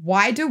it's,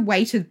 why do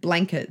weighted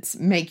blankets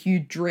make you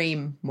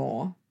dream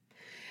more?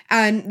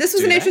 And this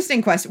was an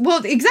interesting question.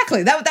 Well,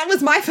 exactly. That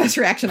was my first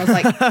reaction. I was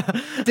like,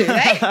 do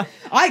they?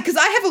 Because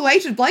I have a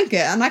weighted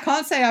blanket and I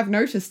can't say I've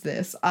noticed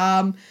this. So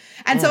I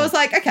was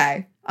like,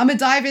 okay, I'm going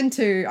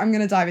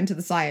to dive into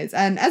the science.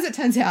 And as it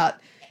turns out,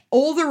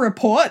 all the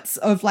reports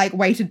of like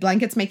weighted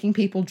blankets making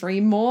people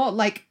dream more,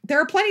 like there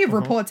are plenty of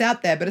reports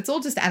out there, but it's all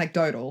just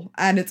anecdotal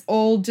and it's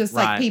all just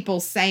like people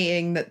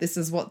saying that this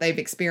is what they've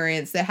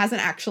experienced. There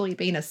hasn't actually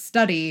been a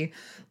study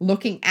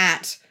looking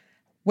at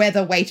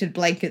whether weighted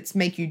blankets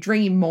make you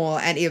dream more,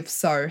 and if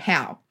so,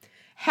 how.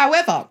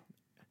 However,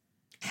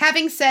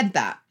 having said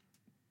that,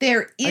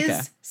 there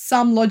is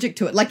some logic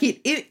to it. Like,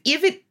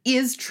 if it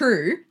is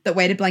true that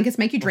weighted blankets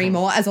make you dream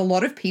more, as a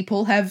lot of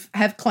people have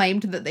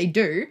claimed that they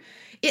do,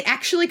 it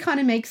actually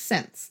kind of makes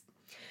sense.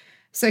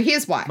 So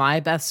here's why. My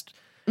best,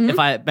 if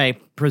I may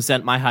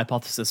present my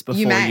hypothesis before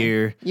you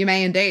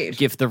may indeed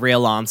give the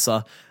real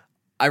answer,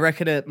 I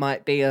reckon it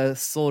might be a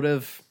sort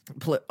of,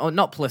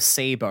 not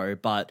placebo,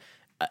 but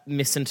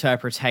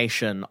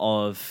misinterpretation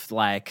of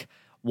like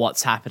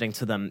what's happening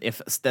to them.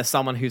 If there's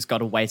someone who's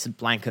got a weighted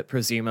blanket,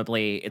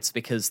 presumably it's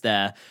because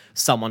they're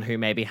someone who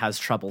maybe has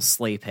trouble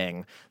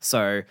sleeping,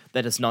 so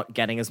they're just not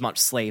getting as much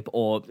sleep.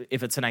 Or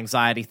if it's an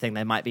anxiety thing,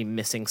 they might be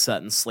missing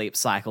certain sleep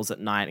cycles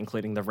at night,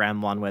 including the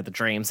REM one where the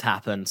dreams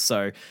happen.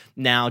 So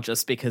now,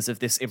 just because of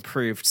this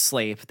improved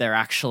sleep, they're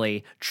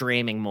actually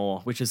dreaming more,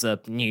 which is a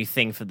new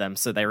thing for them.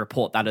 So they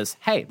report that as,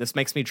 hey, this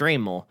makes me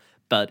dream more,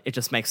 but it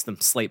just makes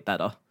them sleep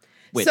better,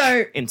 which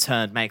in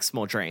turn makes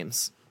more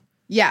dreams.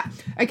 Yeah.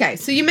 Okay.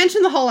 So you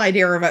mentioned the whole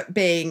idea of it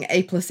being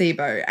a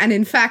placebo. And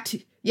in fact,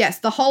 yes,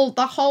 the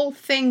whole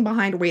thing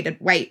behind weighted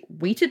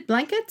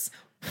blankets,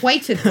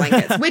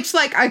 which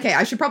like, okay,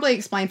 I should probably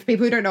explain for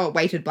people who don't know what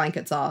weighted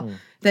blankets are.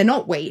 They're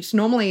not wheat.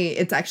 Normally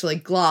it's actually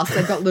glass.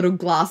 They've got little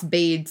glass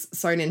beads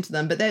sewn into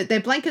them, but they're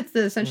blankets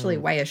that essentially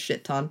weigh a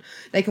shit ton.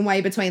 They can weigh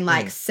between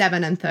like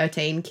 7 and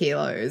 13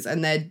 kilos,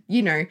 and they're,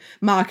 you know,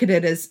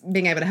 marketed as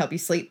being able to help you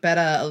sleep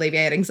better,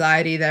 alleviate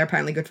anxiety. They're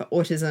apparently good for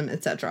autism,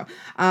 etc.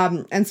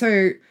 And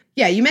so,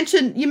 yeah, you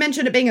mentioned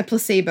it being a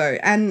placebo,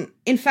 and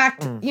in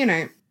fact, you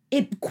know,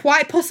 it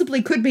quite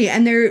possibly could be,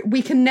 and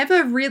we can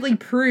never really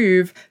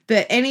prove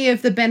that any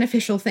of the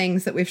beneficial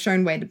things that we've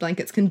shown weighted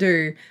blankets can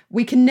do,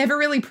 we can never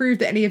really prove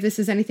that any of this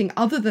is anything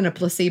other than a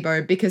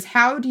placebo, because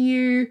how do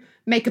you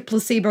make a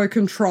placebo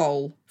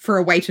control for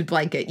a weighted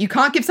blanket? You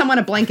can't give someone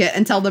a blanket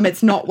and tell them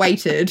it's not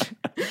weighted,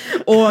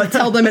 or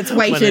tell them it's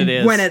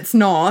weighted when it's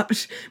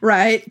not,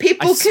 right?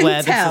 People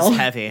can tell. This is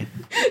heavy.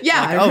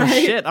 Yeah. Like, oh,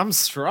 right? shit, I'm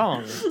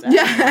strong. Damn,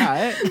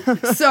 yeah.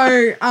 right.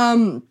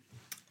 So,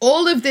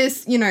 all of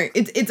this, you know,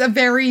 it's a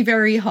very,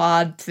 very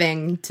hard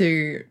thing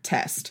to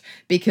test,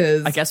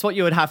 because I guess what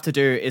you would have to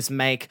do is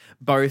make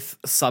both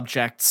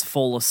subjects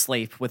fall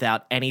asleep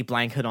without any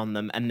blanket on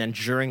them, and then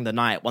during the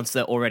night, once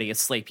they're already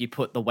asleep, you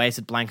put the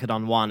weighted blanket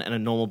on one and a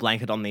normal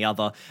blanket on the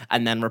other,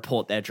 and then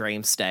report their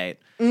dream state.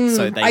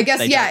 So they, I guess,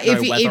 they yeah,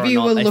 don't know if you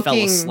were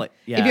looking,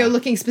 yeah. if you're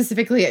looking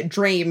specifically at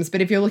dreams,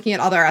 but if you're looking at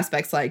other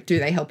aspects, like, do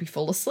they help you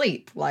fall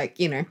asleep? Like,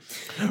 you know.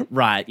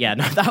 Right, yeah,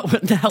 no, that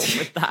wouldn't help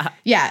with that.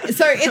 Yeah,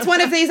 so it's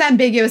one of these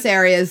ambiguous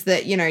areas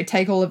that, you know,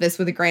 take all of this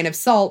with a grain of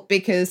salt,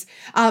 because,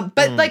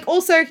 but like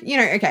also, you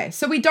know, okay,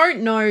 so we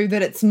don't know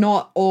that it's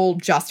not all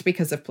just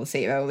because of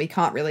placebo. We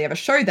can't really ever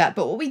show that,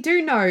 but what we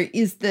do know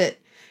is that,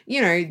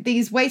 you know,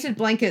 these weighted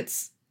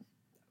blankets,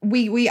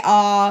 we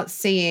are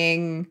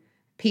seeing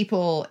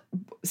people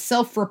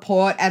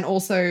self-report, and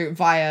also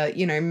via,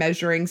 you know,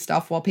 measuring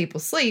stuff while people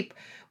sleep,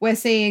 we're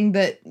seeing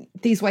that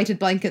these weighted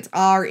blankets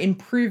are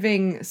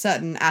improving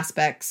certain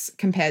aspects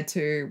compared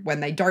to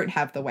when they don't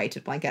have the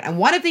weighted blanket. And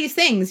one of these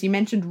things, you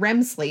mentioned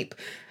REM sleep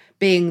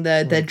being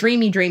the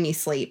dreamy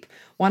sleep.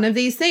 One of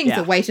these things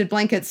that weighted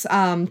blankets,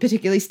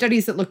 particularly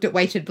studies that looked at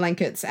weighted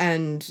blankets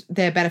and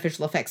their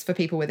beneficial effects for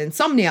people with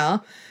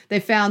insomnia, they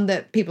found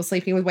that people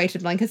sleeping with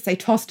weighted blankets, they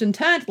tossed and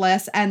turned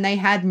less, and they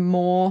had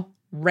more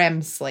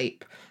REM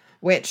sleep,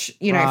 which,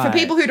 you know, for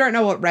people who don't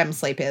know what REM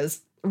sleep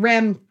is,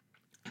 REM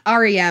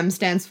REM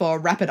stands for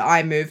rapid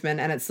eye movement,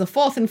 and it's the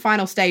fourth and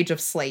final stage of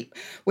sleep,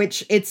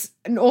 which it's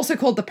also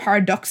called the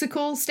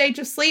paradoxical stage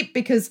of sleep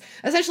because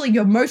essentially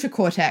your motor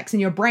cortex and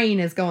your brain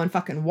is going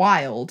fucking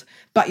wild,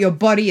 but your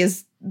body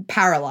is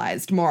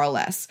paralyzed more or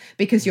less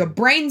because your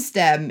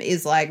brainstem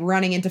is like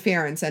running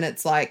interference and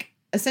it's like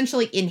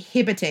essentially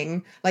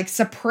inhibiting, like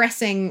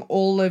suppressing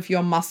all of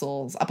your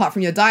muscles, apart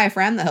from your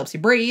diaphragm that helps you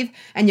breathe,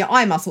 and your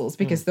eye muscles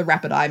because the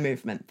rapid eye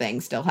movement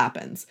thing still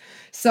happens.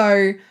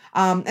 So,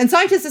 and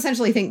scientists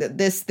essentially think that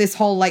this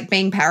whole like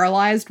being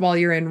paralyzed while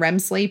you're in REM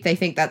sleep, they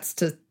think that's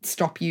to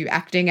stop you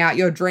acting out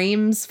your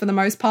dreams for the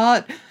most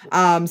part, so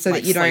like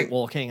that you don't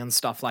walking and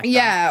stuff like that.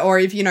 Yeah, or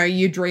if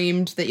you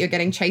dreamed that you're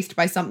getting chased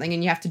by something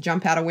and you have to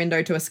jump out a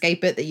window to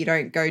escape it, that you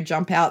don't go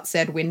jump out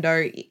said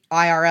window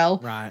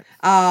IRL. Right.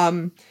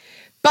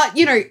 But,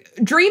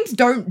 dreams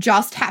don't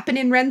just happen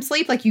in REM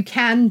sleep. Like, you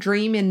can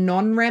dream in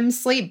non-REM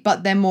sleep,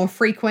 but they're more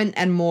frequent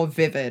and more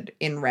vivid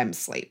in REM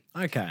sleep.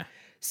 Okay.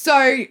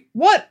 So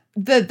what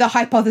the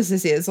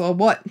hypothesis is, or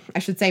what I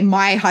should say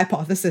my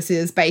hypothesis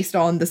is based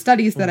on the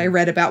studies that I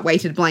read about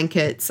weighted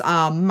blankets,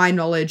 my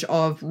knowledge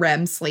of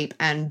REM sleep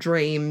and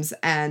dreams,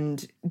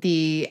 and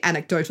the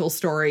anecdotal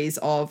stories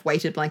of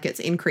weighted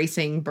blankets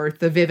increasing both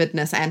the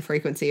vividness and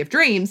frequency of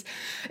dreams,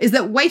 is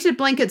that weighted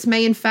blankets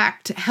may in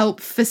fact help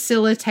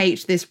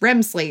facilitate this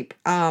REM sleep.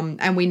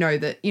 And we know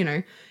that,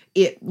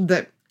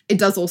 it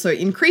does also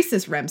increase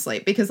this REM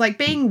sleep because like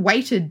being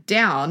weighted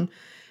down,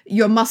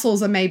 your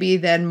muscles are maybe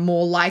then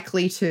more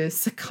likely to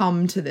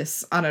succumb to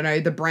this, I don't know,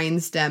 the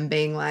brainstem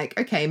being like,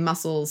 okay,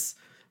 muscles,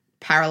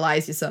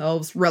 paralyze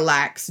yourselves,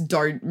 relax,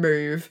 don't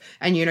move.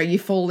 And, you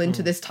fall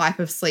into this type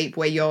of sleep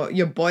where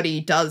your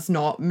body does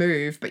not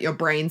move, but your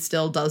brain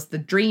still does the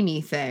dreamy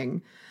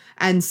thing.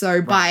 And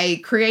so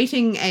by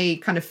creating a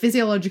kind of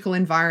physiological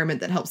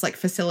environment that helps like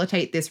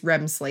facilitate this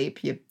REM sleep,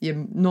 your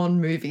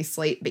non-movie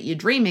sleep, but your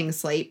dreaming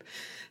sleep,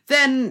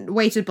 then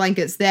weighted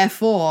blankets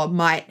therefore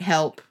might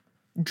help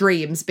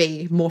dreams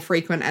be more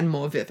frequent and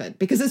more vivid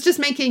because it's just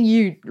making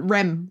you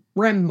REM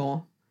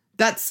more.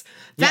 That's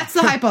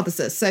the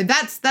hypothesis. So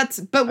that's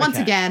but once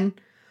again,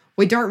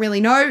 we don't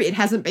really know. It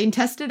hasn't been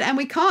tested and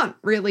we can't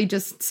really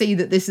just see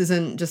that this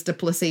isn't just a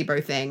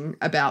placebo thing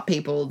about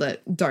people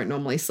that don't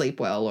normally sleep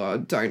well or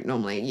don't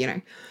normally,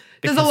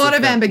 there's a lot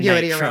of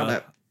ambiguity around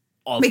it.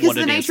 Because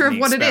the nature of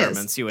what it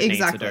is. You would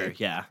exactly. Need to do.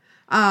 Yeah.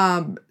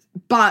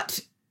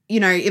 But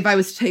if I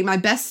was to take my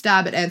best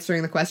stab at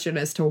answering the question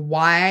as to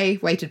why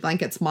weighted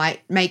blankets might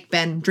make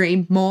Ben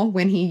dream more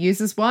when he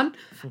uses one,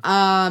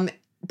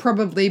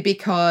 probably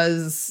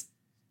because,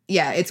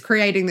 it's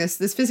creating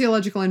this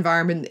physiological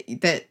environment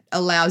that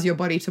allows your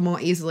body to more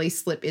easily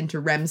slip into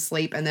REM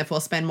sleep and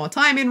therefore spend more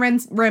time in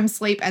REM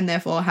sleep and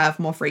therefore have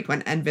more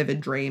frequent and vivid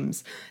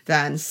dreams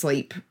than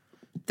sleep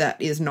that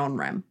is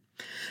non-REM.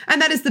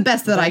 And that is the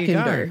best that I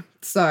can do.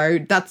 So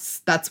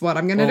that's what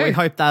I'm going to do. We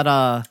hope that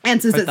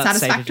answers it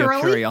satisfactorily.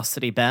 Your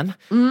curiosity, Ben.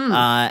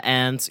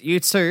 And you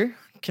too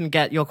can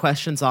get your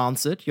questions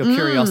answered, your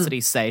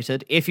curiosity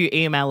sated, if you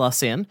email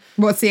us in.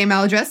 What's the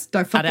email address?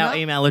 Don't fuck at our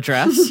email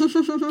address,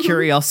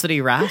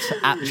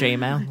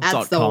 curiosityrat@gmail.com.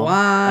 That's the one.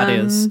 That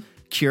is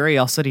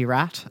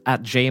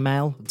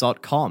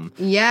curiosityrat@gmail.com.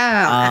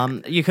 Yeah.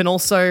 You can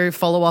also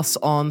follow us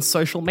on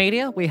social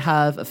media. We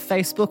have a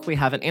Facebook, we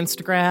have an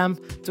Instagram.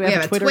 Do we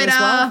have a Twitter as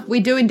well? We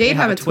do indeed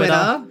have a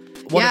Twitter.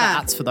 What are the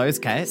ats for those,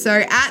 Kate?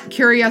 So at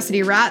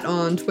Curiosity Rat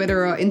on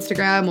Twitter or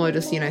Instagram, or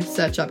just,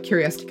 search up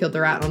Curiosity Killed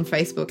the Rat on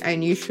Facebook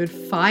and you should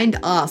find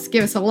us.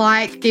 Give us a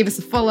like, give us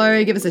a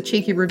follow, give us a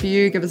cheeky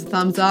review, give us a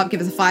thumbs up,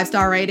 give us a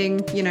 5-star rating,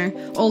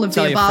 all of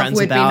the above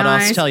would be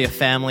nice. Tell your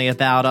family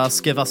about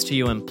us, give us to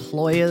your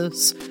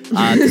employers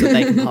so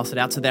they can pass it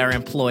out to their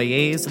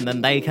employees and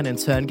then they can in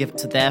turn give it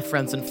to their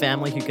friends and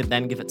family who can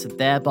then give it to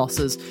their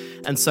bosses.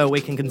 And so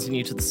we can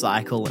continue to the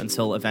cycle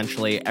until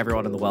eventually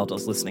everyone in the world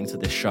is listening to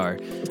this show.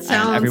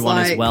 And everyone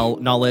is well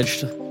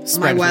knowledged.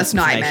 My worst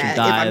nightmare, if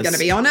I'm going to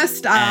be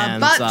honest.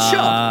 But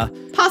sure,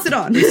 pass it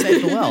on. We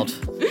saved the world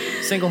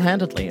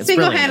single-handedly. It's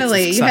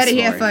single-handedly. It's you heard it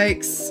here,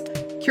 folks.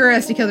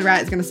 Curiosity Killed the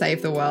Rat is going to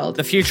save the world.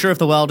 The future of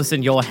the world is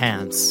in your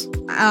hands.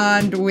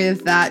 And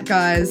with that,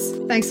 guys,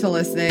 thanks for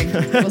listening.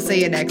 We'll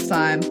see you next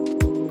time.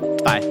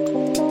 Bye.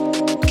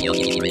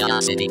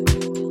 Curiosity.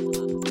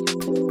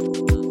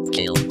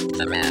 Kill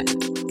the rat.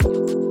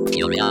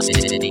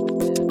 Curiosity.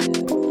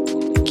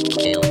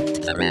 Kill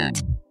the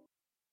rat.